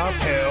hip-hop?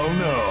 Hell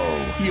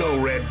no. Yo,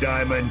 Red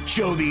Diamond,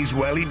 show these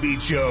Welly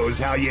Beat shows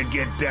how you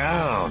get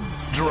down.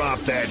 Drop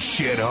that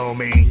shit,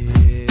 homie.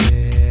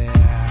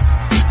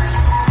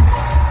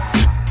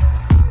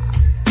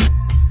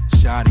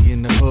 Shotty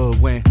in the hood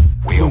went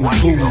boom,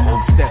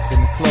 boom. Stepped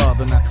in the club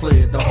and I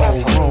cleared the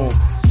whole room.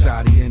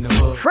 Shotty in the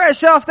hood.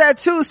 Fresh off that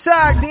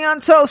two-sock, the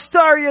untold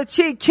story of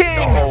Chi King.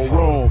 The whole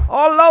room.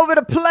 All over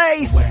the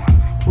place. Went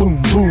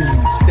boom,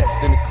 boom.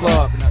 Stepped in the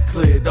club and I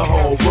cleared the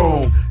whole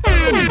room.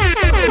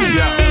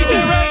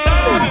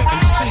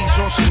 MCs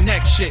on some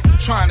next shit,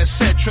 trying to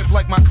set trip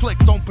like my clique.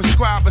 Don't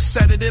prescribe a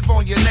sedative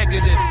on your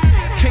negative.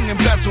 King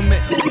embezzlement.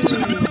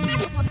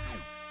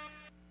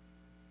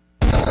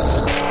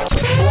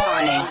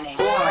 Warning.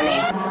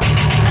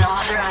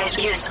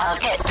 Unauthorized use of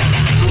hit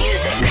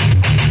music.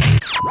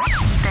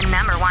 The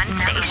number one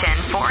station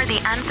for the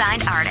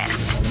unsigned artist.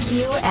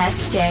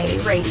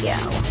 QSJ Radio.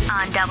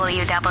 On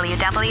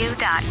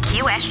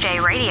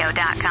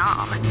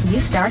www.qsjradio.com. You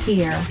start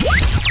here.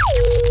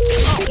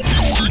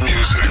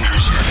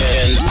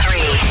 In 3,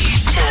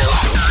 2,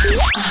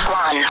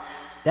 1.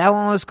 That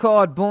one was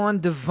called Born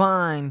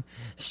Divine,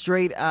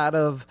 straight out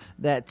of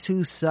that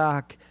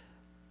two-sock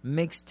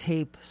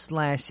mixtape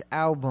 /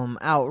 album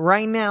out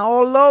right now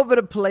all over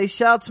the place.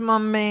 Shout to my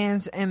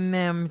mans and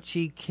them,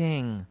 Chi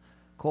King.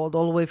 Called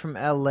all the way from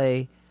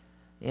LA.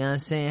 You know what I'm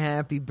saying?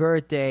 Happy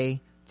birthday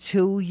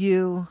to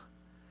you.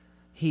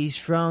 He's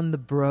from the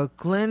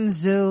Brooklyn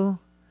Zoo.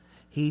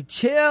 He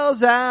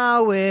chills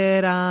out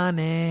with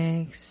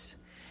Onyx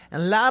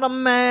and Loud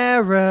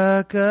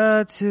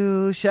America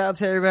too. Shout out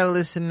to everybody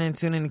listening.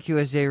 Tune in to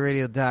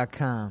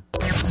QSJRadio.com.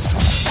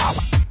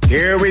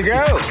 Here we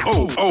go.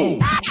 Oh,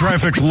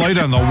 traffic light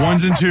on the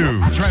ones and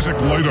twos. Traffic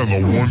light on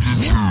the ones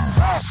and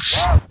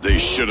twos. They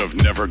should have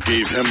never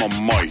gave him a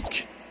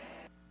mic.